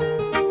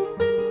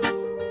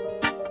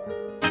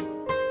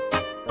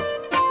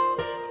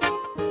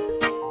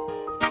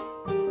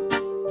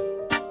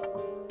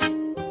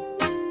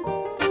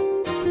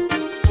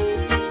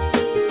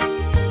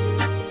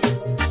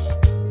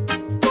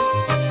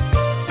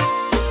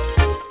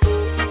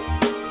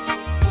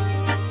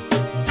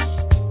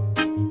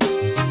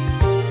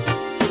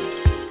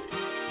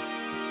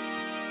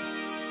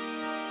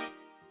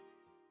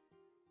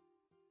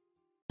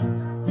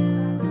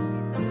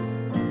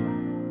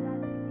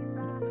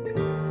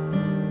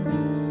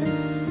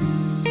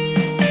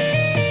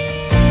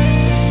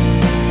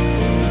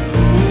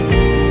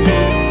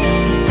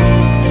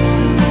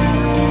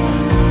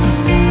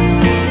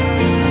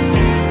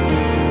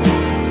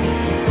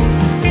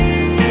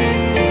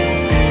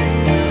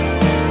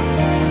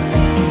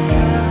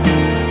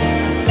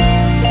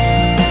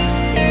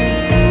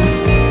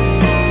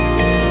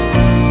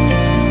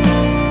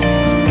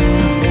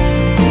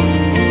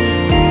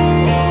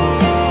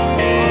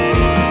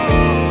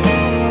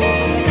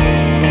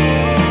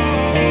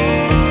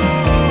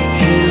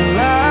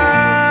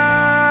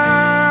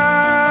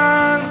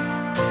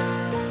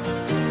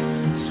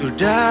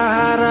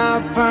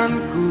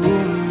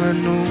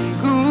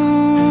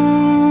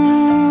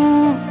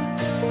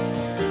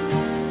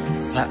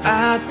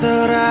 Saat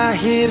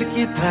terakhir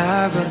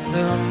kita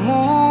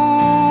bertemu,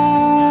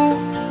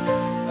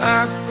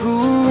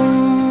 aku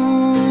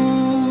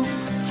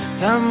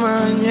tak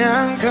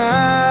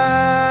menyangka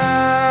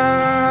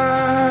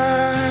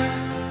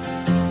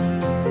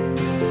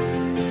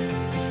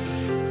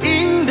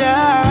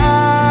indah.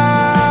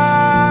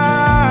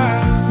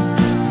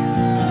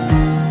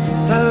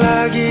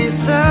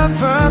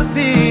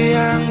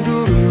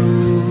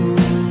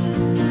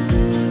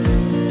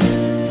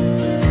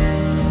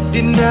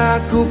 Dinda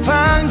ku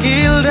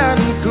panggil dan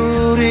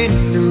ku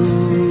rindu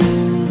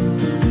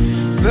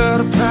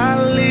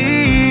berpaling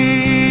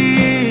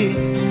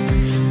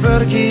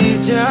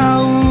pergi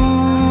jauh.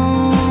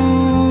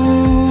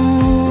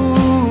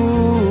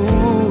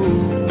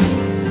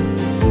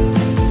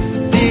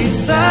 Di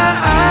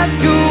saat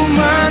ku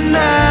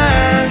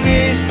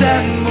menangis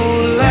dan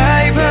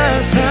mulai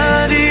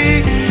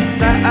bersedih,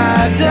 tak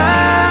ada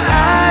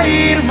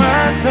air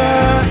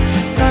mata,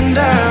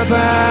 tanda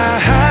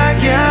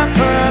bahagia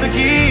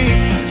pergi.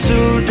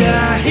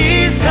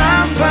 Sudahi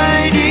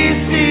sampai di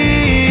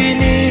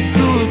sini,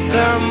 ku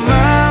tak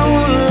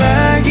mau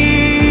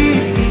lagi.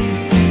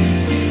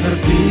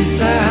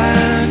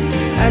 Perpisahan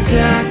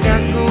ajak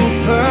aku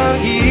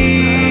pergi.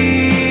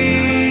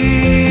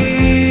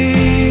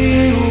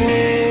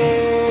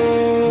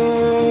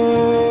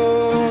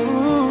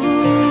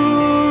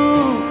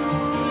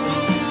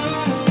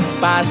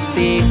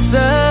 Pasti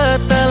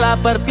setelah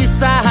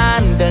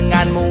perpisahan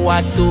denganmu,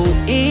 waktu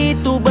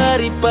itu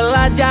beri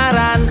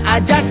pelajaran.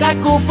 Ajak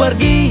aku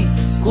pergi,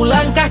 ku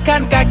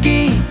langkahkan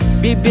kaki,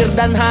 bibir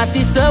dan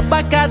hati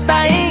sepakat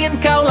tak ingin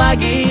kau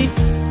lagi.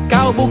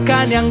 Kau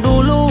bukan yang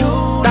dulu,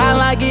 tak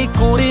lagi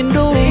ku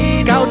rindu.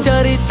 Kau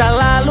cerita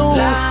lalu,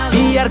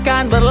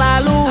 biarkan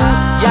berlalu.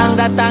 Yang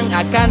datang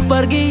akan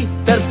pergi,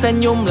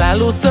 tersenyum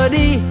lalu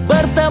sedih,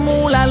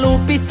 bertemu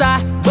lalu pisah,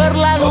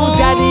 berlalu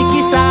jadi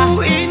kisah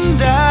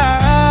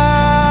indah.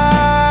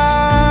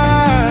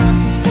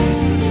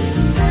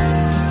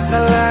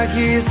 Tak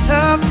lagi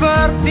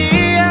seperti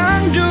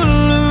yang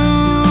dulu.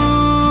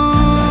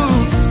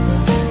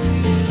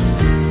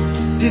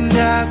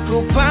 Dinda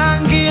ku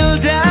panggil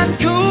dan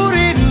ku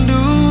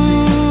rindu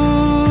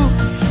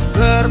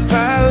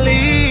berpaling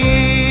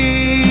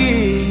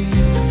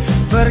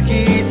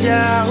pergi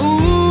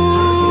jauh.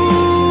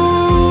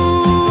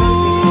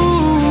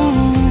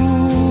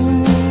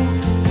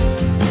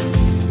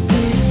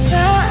 Di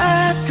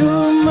saat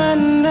ku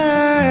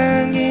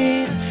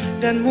menangis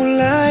dan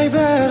mulai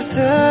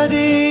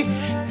bersedih,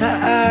 tak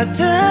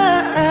ada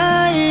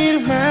air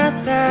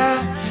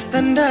mata,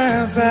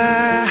 tanda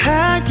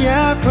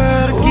bahagia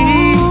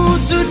pergi.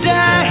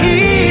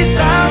 Sudahi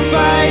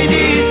sampai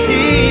di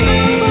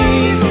sini,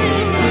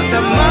 ku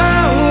tak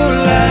mau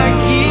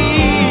lagi.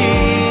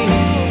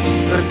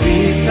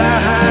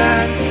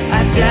 Perpisahan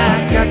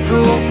ajak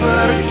aku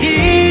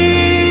pergi.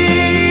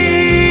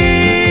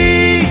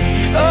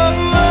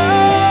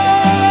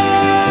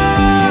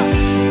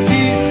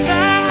 Di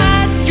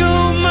saat ku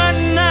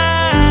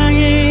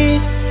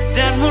menangis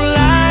dan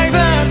mulai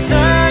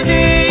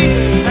bersedih,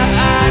 tak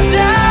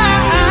ada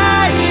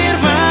air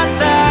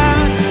mata,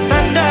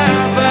 tanda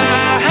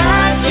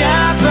bahagia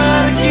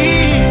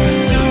pergi.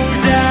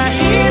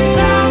 Sudahi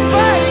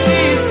sampai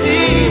di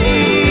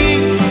sini,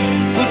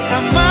 ku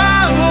tak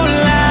mau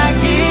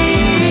lagi.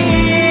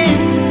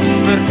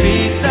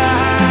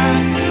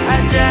 Perpisahan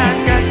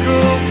ajak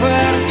aku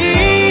pergi.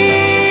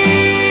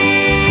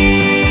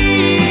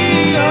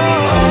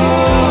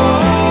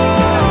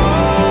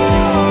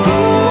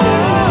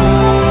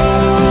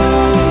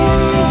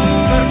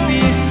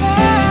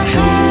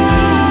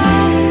 Perpisahan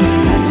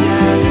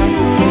ajak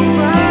aku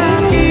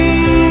pergi.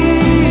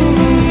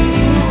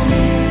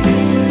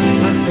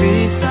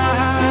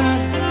 Perpisahan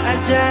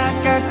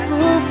ajak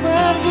aku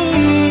pergi.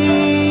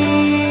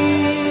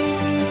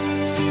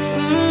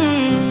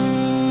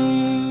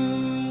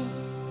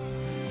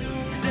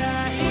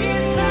 Sudahi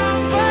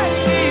sampai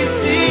di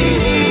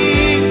sini,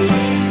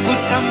 ku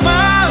tak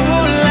mau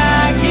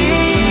lagi.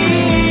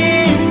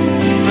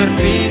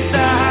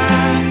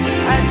 Perpisahan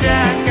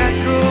ajak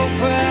aku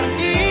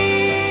pergi.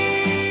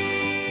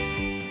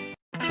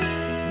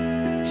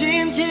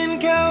 Cincin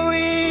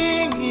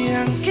kawin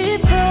yang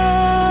kita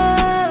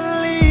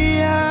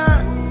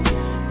lihat,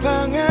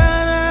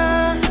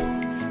 pengarah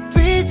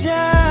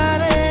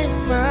bicara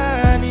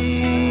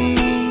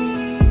manis,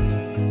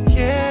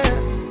 yeah.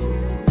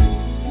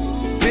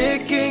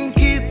 Bikin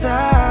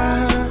kita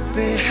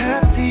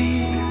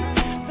berhati,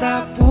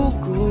 tak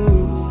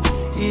pukul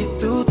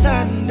itu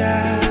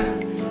tanda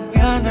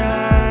karena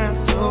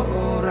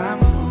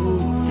seorang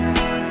punya.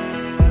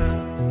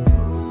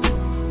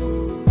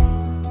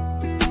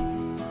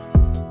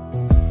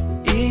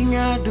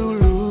 Ingat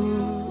dulu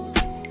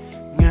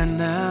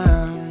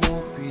ngana mau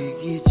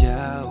pergi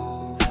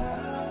jauh,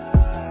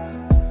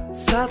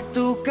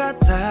 satu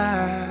kata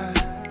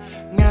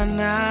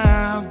ngana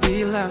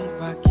bilang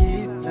pak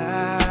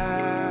kita,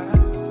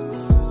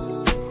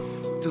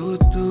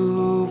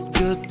 tutup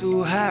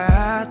getu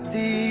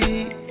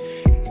hati,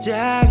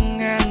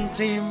 jangan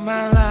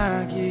terima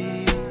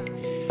lagi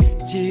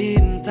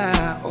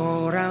cinta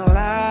orang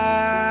lain.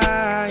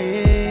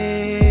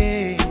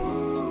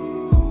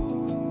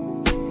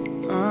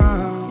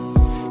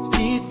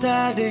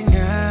 Kita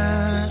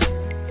dengar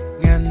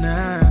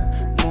ngana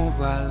mau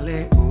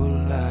balik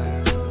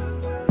ulang,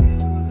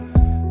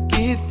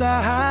 kita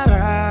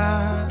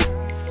harap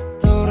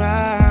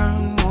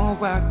torang mau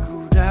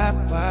baku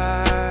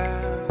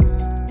dapat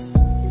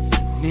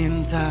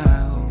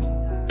nintau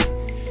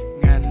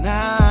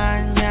ngana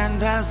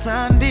nyanda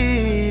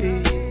sendiri.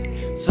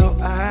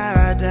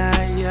 ada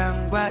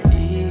yang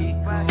baik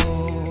kok.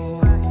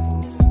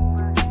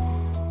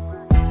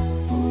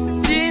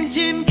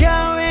 Cincin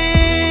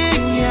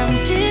kawin yang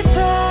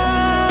kita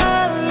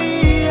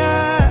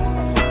lihat,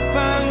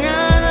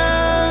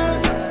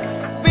 pengantin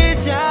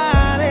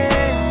bicara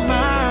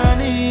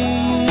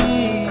manis,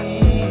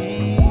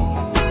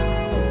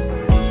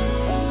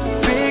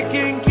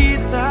 bikin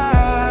kita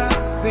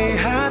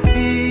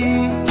hati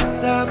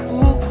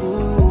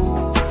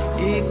terpukul.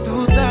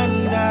 Itu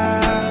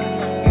tanda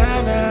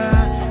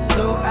ngana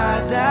so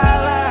ada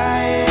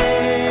lain.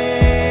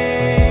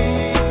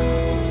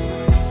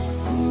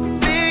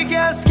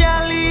 Tiga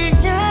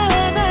sekalinya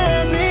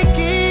ada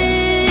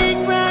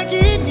bikin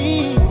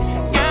begini,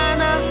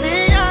 ngana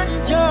si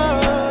ancol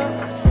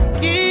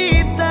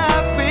kita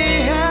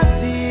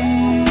hati.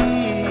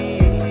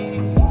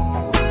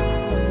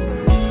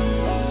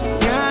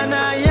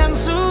 Ngana yang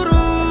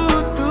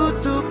suruh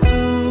tutup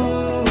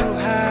tuh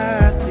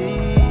hati,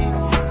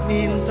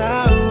 nin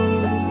tahu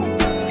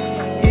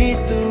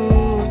itu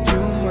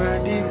cuma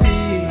di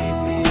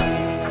bibir.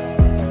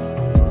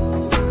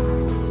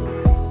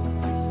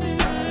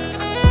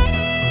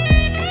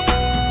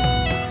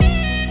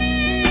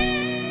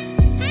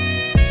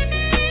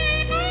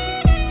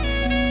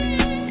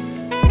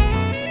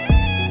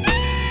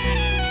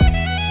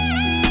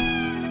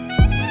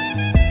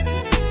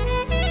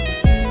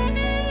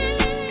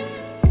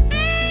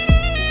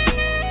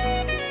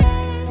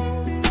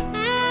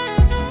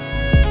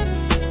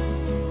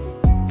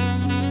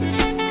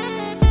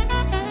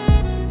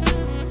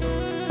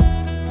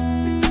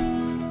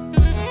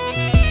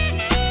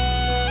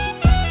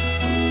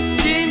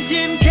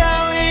 Cincin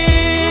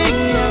kawin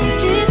yang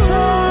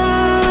kita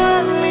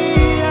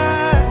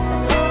lihat,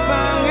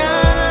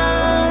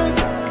 pengantin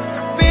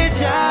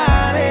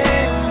bicara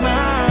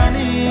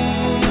manis,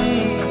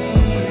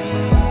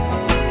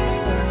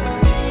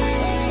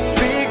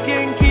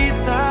 bikin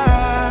kita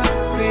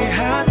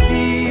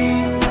hati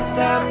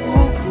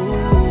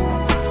terpukul.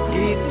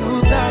 Itu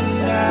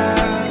tanda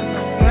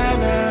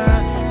ngana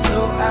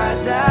so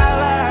ada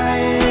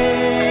lain.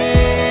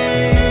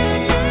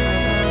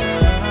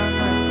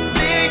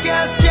 Tiga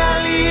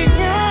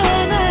sekalinya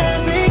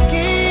ada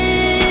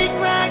bikin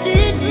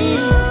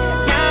begini,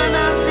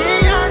 ngana si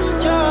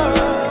ancol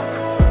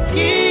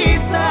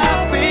kita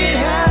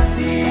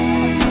hati.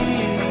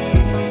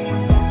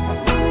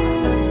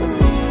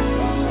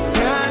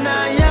 Ngana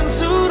yang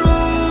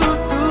suruh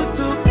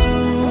tutup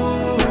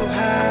tuh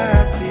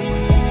hati,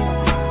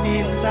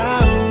 nin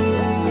tahu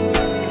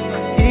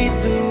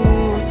itu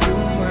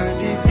cuma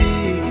di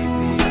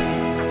bibir.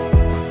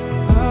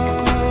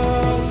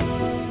 Oh,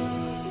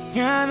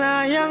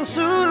 ngana yang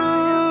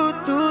suruh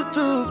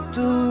tutup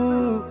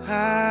tuh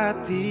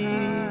hati,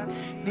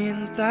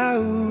 nin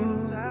tahu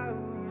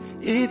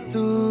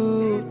itu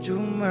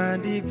cuma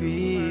di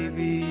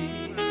bibir.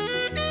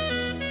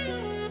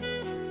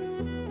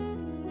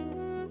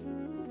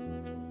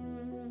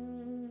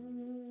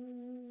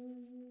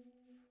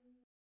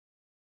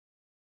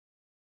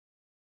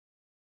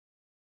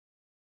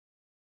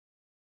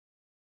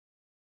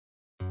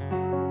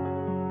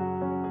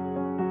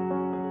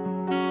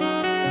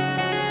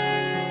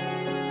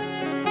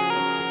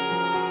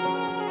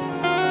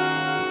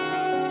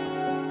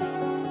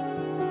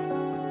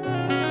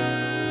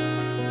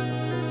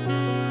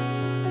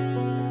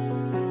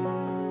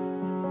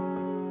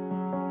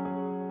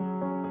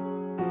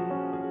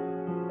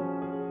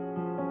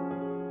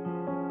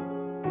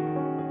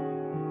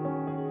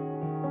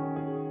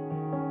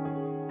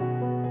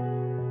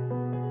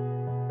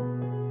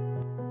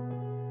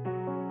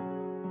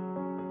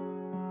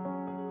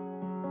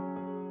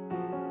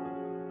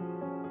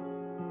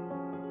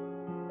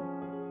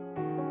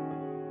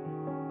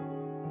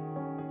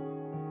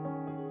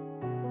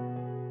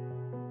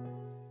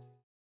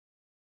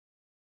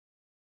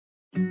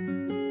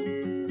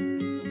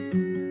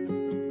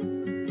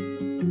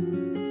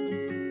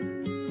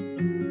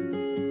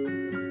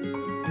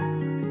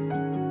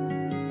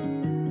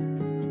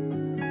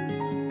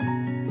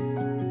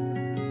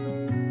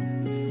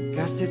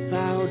 Kasih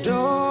tahu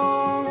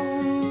dong,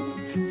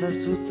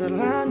 sesu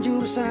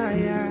terlanjur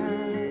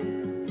sayang,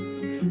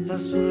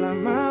 sesu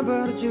lama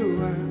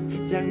berjuang,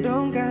 jang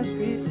dong kas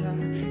bisa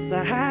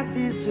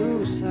sehati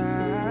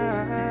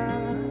susah.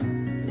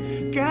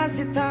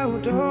 Kasih tahu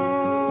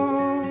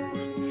dong,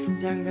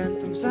 jangan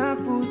gantung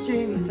sapu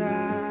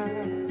cinta,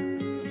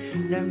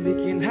 jangan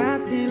bikin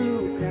hati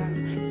luka.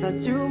 Saya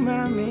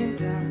cuma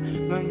minta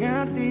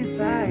mengerti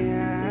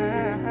sayang.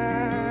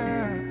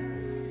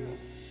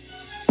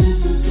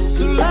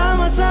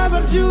 Selama saya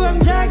berjuang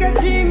jaga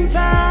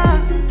cinta,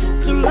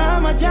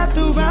 selama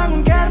jatuh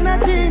bangun karena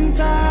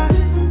cinta,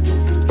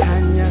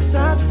 hanya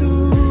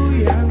satu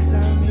yang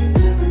saya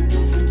minta,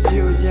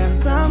 sio jangan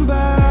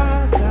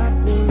tambah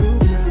sapu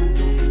luka.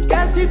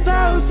 Kasih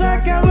tahu saya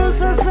kalau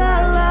saya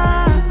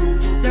salah,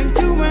 jangan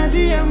cuma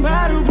diam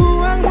baru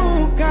buang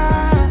muka.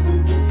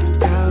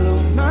 Kalau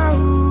mau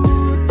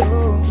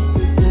tuh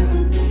bisa,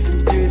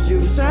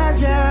 jujur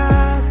saja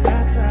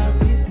saya tak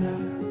bisa.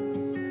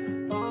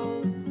 Oh,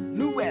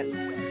 Noel.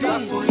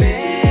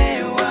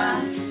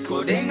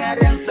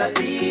 bisa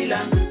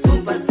bilang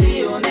sumpah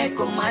sione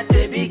kok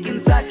mace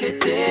bikin sa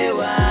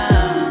kecewa.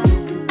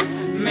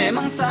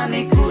 Memang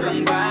sani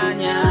kurang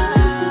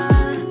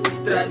banyak,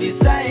 tra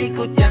bisa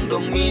ikut yang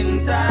dong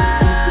minta.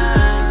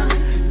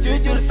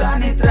 Jujur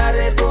sani tra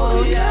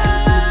reboya,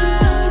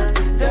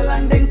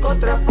 jalan deng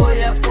kontra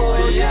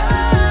foya-foya.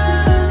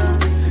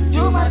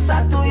 Cuma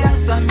satu yang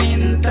saya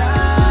minta,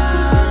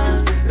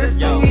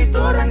 restui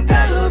orang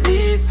kalau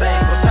bisa.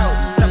 Kau tahu,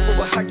 sapu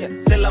bahagia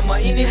selama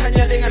ini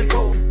hanya dengan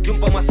kau.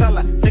 Jumpa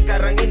masalah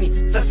sekarang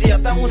ini, saya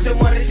siap tanggung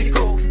semua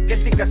risiko.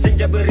 Ketika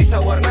senja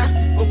berisa warna,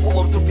 kupu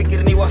ortu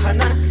pikir ni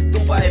wahana.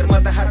 Tumpah air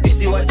mata habis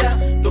di wajah,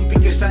 dong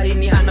pikir saya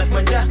ini anak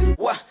manja.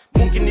 Wah,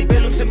 mungkin ni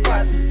belum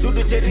sempat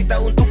duduk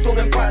cerita untuk tong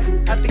empat.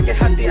 Hati ke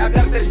hati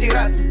agar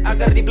tersirat,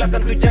 agar di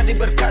belakang tu jadi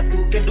berkat.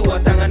 Kedua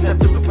tangan saya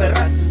tutup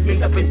erat,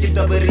 minta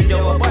pencipta beri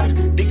jawaban.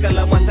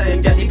 Dikala masa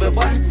yang jadi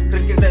beban,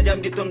 kerikil tajam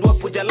di ton dua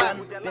jalan.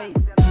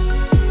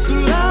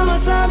 Selama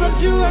saya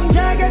berjuang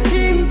jaga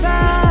cinta,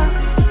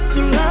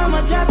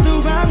 selama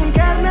jatuh bangun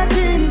karena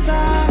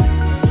cinta.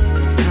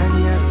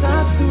 Hanya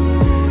satu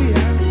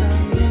yang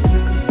saya minta,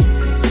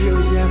 siu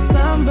yang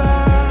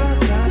tambah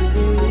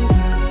satu.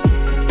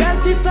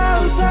 Kasih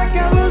tahu saya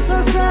kalau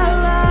saya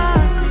salah,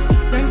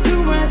 yang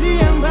cuma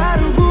diam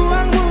baru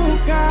buang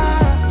muka.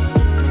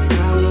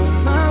 Kalau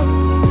mau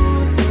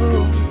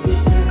tuh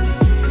bisa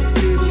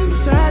jujur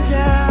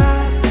saja.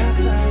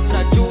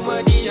 Saya cuma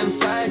diam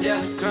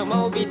saja, karena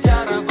mau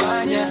bicara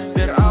banyak.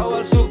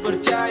 Berawal su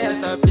percaya,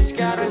 tapi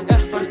sekarang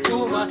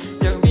percuma.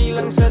 Jangan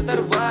bilang saya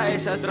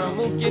terbaik, saya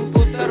mungkin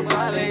putar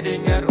balik.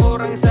 Dengar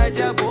orang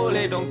saja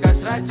boleh, dong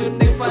kas racun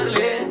deng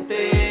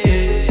parlente.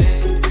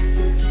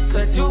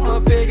 Saya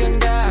cuma pegang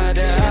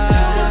dada,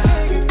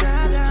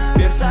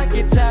 biar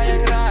sakit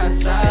sayang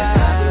rasa.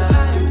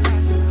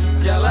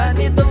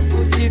 Jalani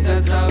tempuh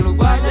cinta, terlalu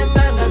banyak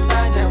tanda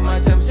tanya,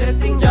 macam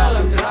setting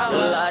dalam drama.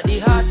 Lelah di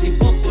hati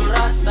pukul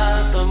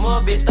rata,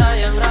 semua beta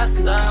yang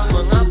rasa.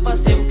 Mengapa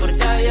saya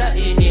percaya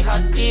ini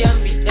hati yang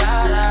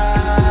bicara,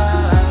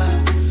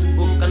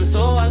 bukan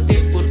soal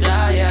tipu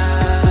daya.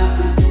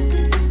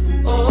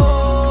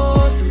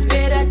 Oh,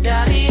 beda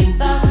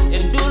cerita,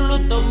 yang dulu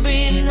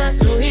tombina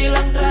su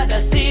hilang terada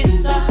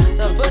sisa.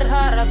 Saya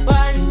berharap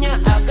banyak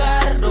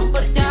agar dong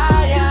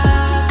percaya,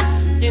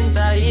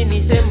 cinta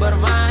ini sembar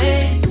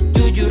main.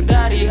 Jujur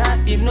dari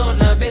hati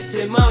nona bet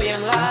semau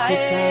yang lain. Kasih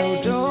tahu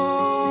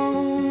dong,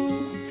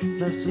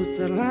 sesu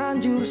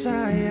terlanjur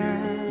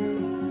sayang.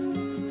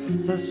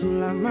 Sesu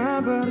lama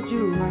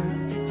berjuang,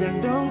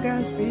 jangan dong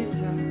kas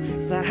bisa,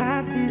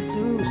 sehati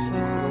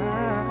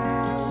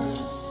susah.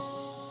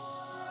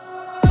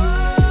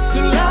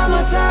 Selama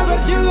saya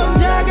berjuang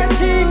jaga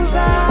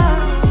cinta,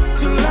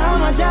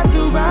 selama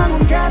jatuh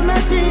bangun karena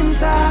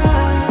cinta.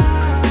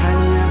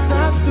 Hanya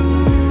satu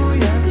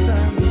yang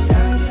saya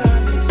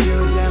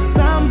siu jam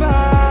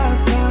tambah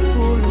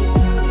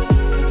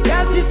 10.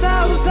 Kasih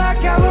tahu saya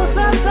kalau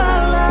saya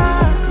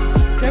salah,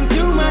 yang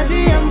cuma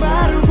diam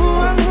baru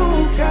buang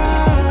muka.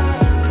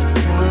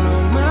 Kalau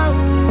mau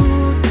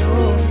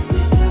tuh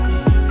bisa,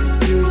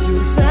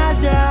 jujur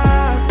saja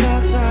saya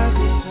tak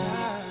bisa.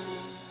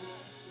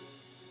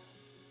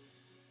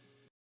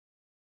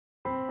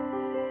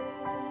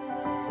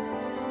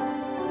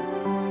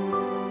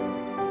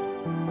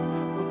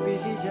 Ku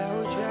pergi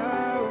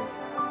jauh-jauh,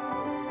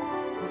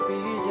 ku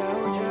pergi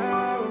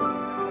jauh-jauh,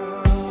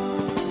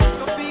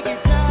 ku pergi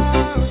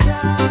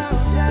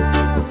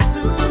jauh-jauh,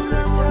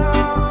 sudah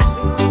jauh.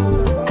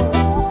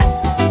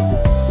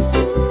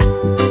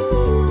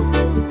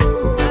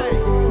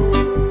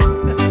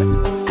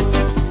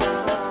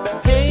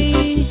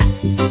 Hey,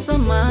 saya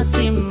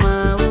masih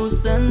mau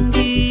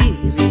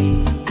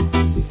sendiri,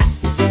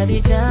 jadi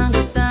jangan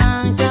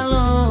datang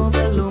kalau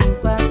belum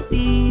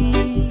pasti.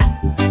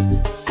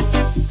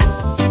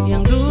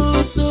 Yang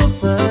dulu su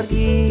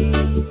pergi,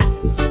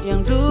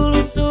 yang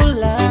dulu su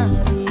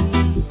lari,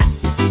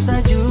 saya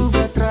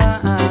juga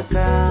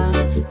akan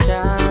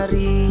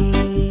cari.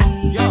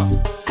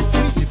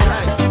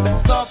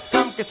 Stop,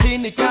 come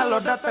kesini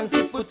kalau datang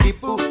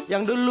tipu-tipu.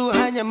 Yang dulu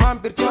hanya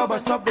mampir coba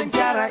stop dan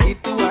cara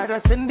itu. Ada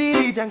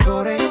sendiri jangan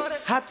goreng,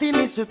 hati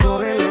ini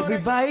sutore. Lebih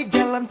baik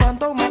jalan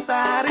pantau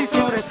matahari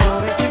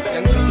sore-sore.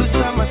 Yang dulu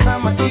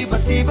sama-sama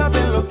tiba-tiba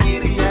belok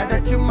kiri. Ada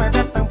cuma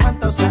datang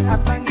pantau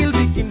saat panggil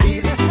bikin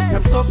diri.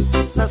 Come stop,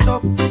 saya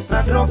stop,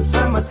 tak drop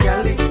sama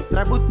sekali.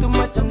 Tak butuh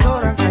macam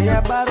dorang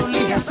kayak baru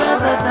lihat Saya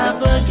orang. tetap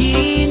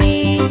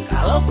begini,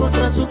 kalau kau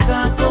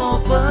tersuka kau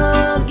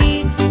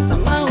pergi. Saya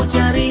mau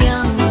cari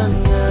yang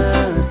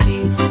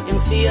mengerti, yang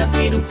siap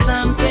hidup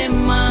sampai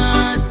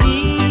mati.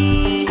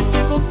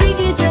 Kau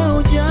pergi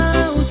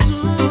jauh-jauh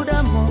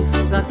sudah mau,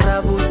 saya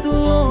tak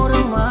butuh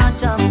orang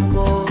macam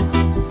kau.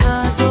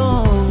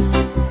 Aduh,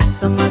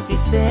 saya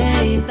masih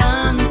stay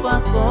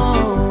tanpa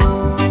kau.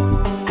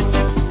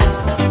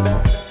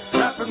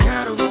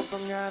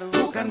 Pengaruh,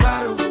 bukan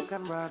baru.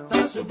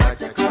 Saya sudah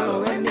baca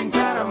kalau ending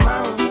cara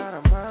mau.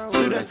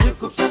 Sudah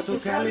cukup satu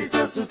kali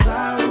saya sudah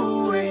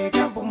tahu.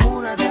 Kampung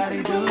muna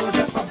dari dulu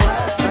dapat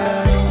baca.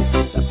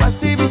 Saya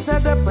pasti bisa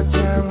dapat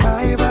yang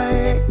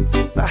baik-baik.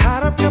 Tak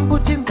harap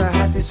kamu cinta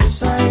hati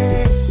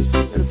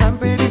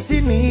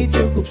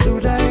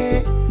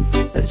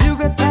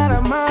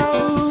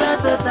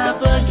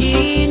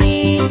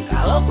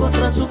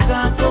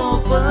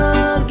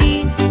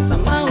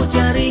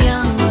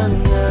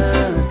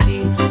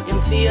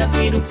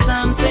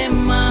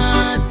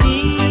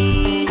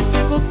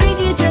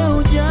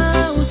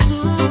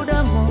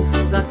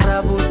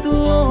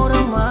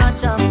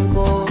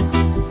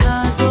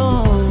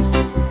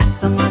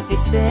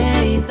masih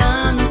stay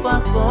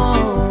tanpa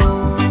kau.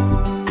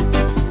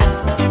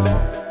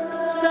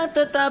 Saya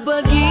tetap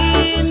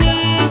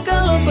begini,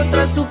 kalau kau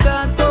tak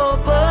suka kau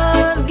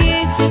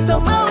pergi. Saya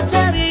mau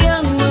cari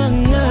yang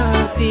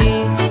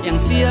mengerti,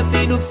 yang siap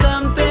hidup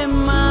sampai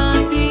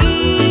mati.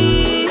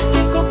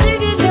 Kau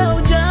pergi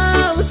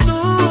jauh-jauh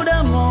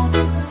sudah mau,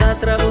 saya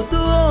tak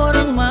butuh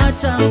orang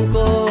macam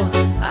kau.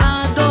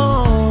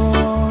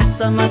 Aduh,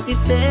 saya masih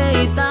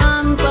stay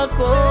tanpa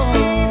kau.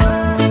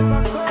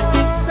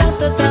 Saya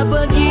tetap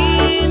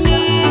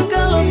begini,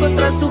 kalau kau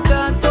tak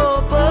suka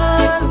kau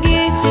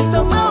pergi.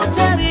 Saya mau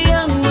cari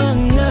yang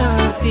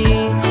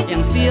mengerti,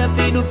 yang siap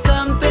hidup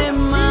sampai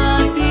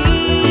mati.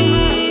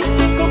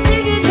 Kau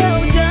pergi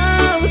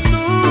jauh-jauh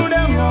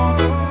sudah mau,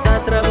 saya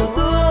tak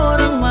butuh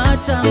orang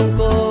macam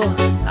kau.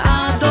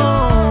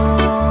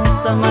 Aduh,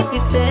 saya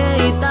masih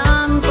stay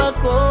tanpa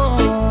kau.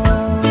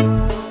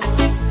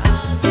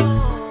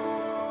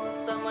 Aduh,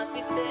 saya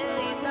masih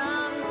stay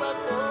tanpa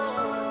kau.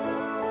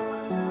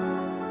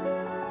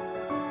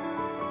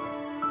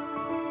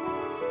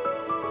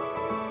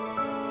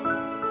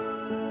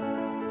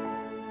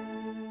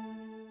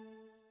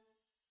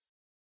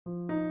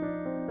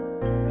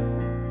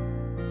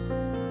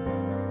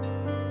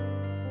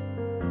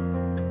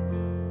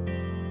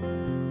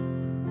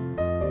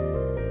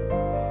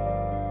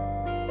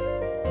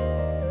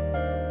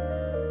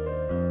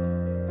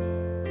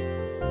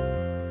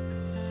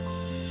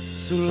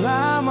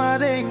 Selama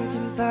deng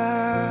cinta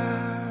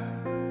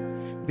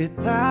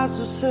beta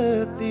su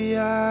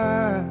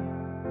setia,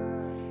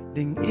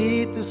 deng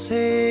itu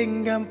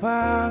sing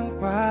gampang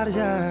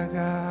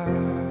parjaga.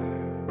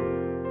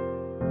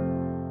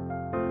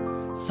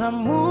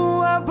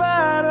 Semua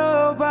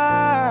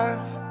berubah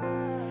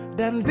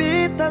dan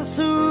beta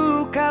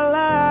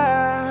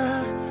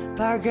sukalah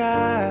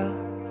tagal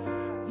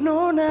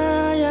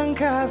nona yang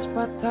khas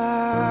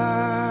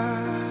patah.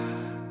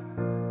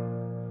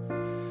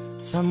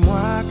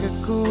 Semua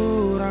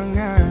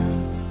kekurangan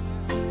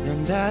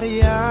yang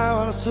dari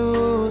awal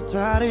su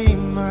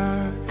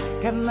terima,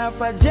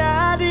 kenapa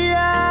jadi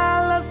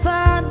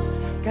alasan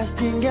kas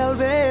tinggal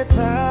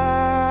beta?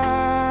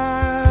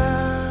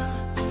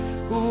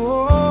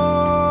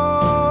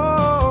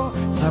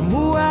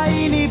 Semua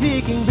ini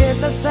bikin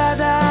beta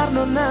sadar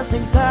nona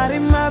sing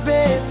terima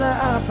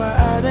beta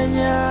apa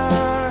adanya.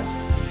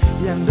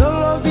 Yang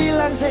dulu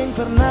bilang sing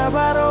pernah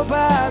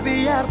berubah,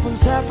 biarpun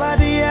siapa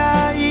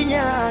dia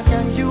inya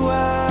akan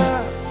jua.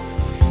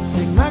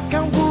 Sing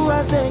makan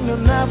puas sing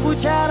nona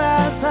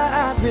bicara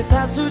saat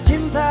beta su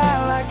cinta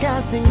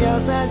lakas tinggal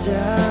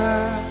saja.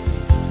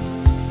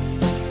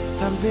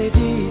 Sampai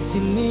di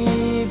sini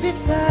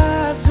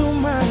beta su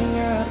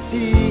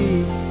mengerti,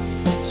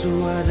 su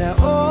ada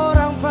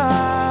orang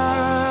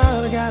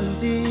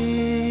perganti.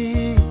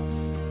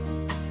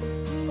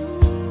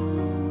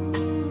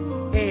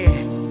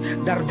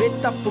 Dar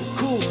beta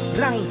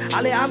kurang,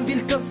 ale ambil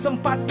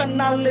kesempatan,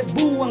 ale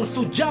buang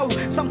sujauh.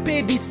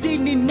 Sampai di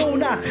sini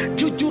nona,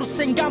 jujur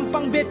seng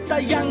gampang beta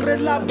yang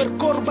rela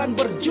berkorban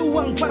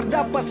berjuang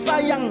berdapat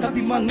sayang.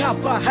 Tapi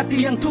mengapa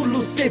hati yang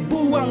tulus saya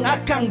buang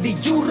akan di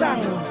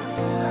jurang?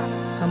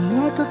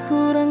 Semua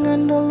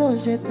kekurangan dulu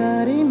saya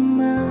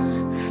terima,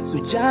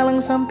 sujalang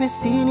sampai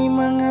sini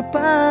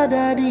mengapa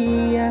ada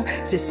dia.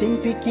 Sesing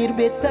pikir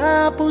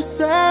beta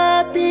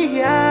pusat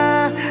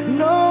dia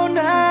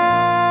nona.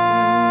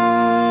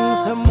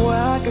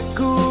 Semua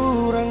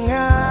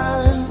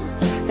kekurangan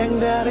yang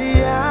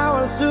dari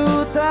awal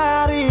su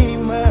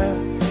terima,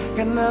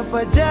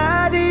 kenapa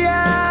jadi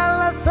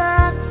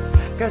alasan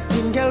kas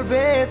tinggal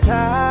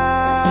beta?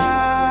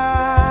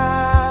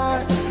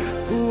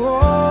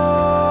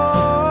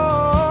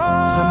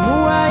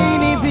 Semua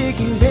ini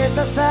bikin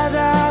beta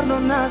sadar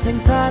nona sing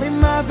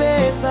terima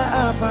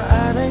beta apa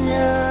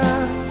adanya.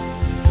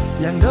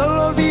 Yang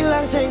dulu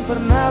bilang sing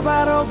pernah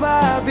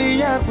berubah,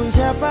 biarpun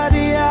siapa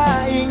dia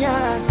ingat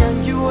akan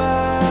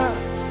jua.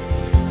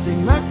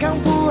 Sing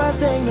makan puas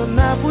deng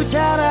nona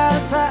bicara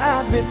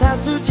saat beta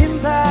su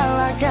cinta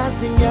lakas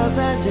tinggal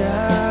saja.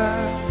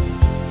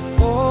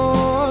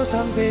 Oh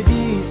sampai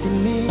di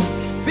sini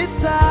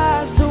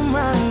beta su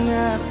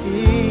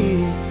mengerti,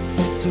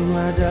 su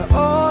ada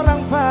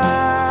orang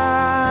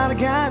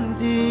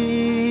perganti.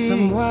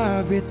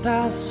 Semua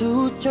beta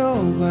su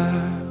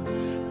coba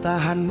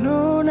tahan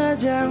nona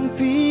jang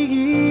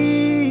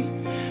pigi,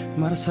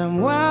 mar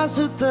semua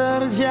su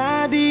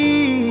terjadi.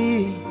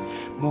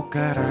 Mau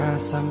kara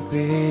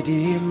sampai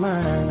di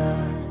mana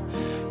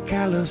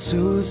kalau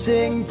su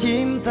sing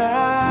cinta?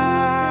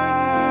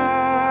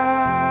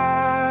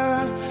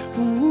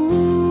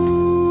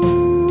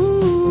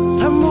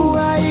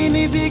 Semua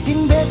ini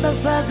bikin beta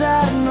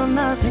sadar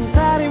nona sing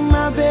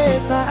terima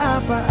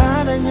beta apa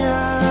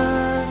adanya.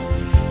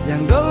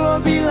 Yang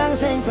dulu bilang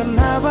sing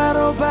pernah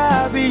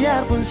berubah,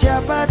 biarpun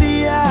siapa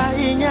dia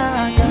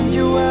ingat akan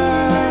jua.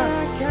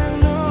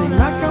 Sing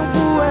makan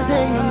puas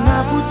sing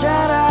nona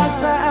bicara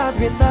saat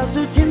beta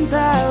su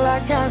cinta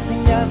lakas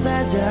tinggal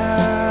saja.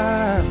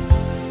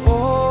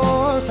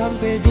 Oh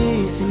sampai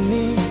di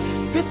sini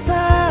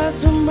beta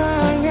su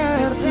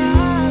mengerti,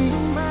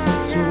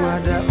 su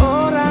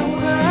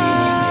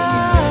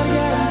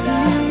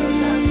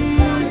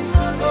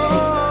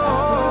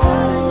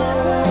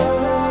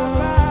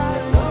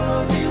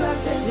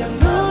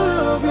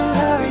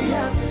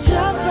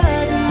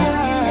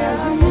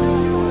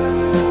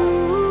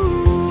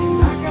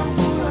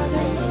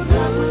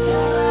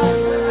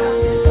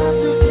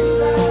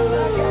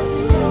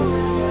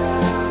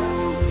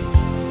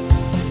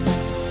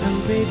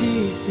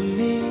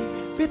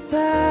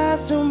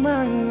beta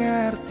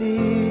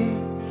mengerti,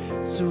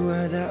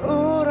 sudah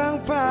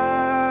orang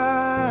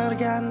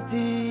perganti.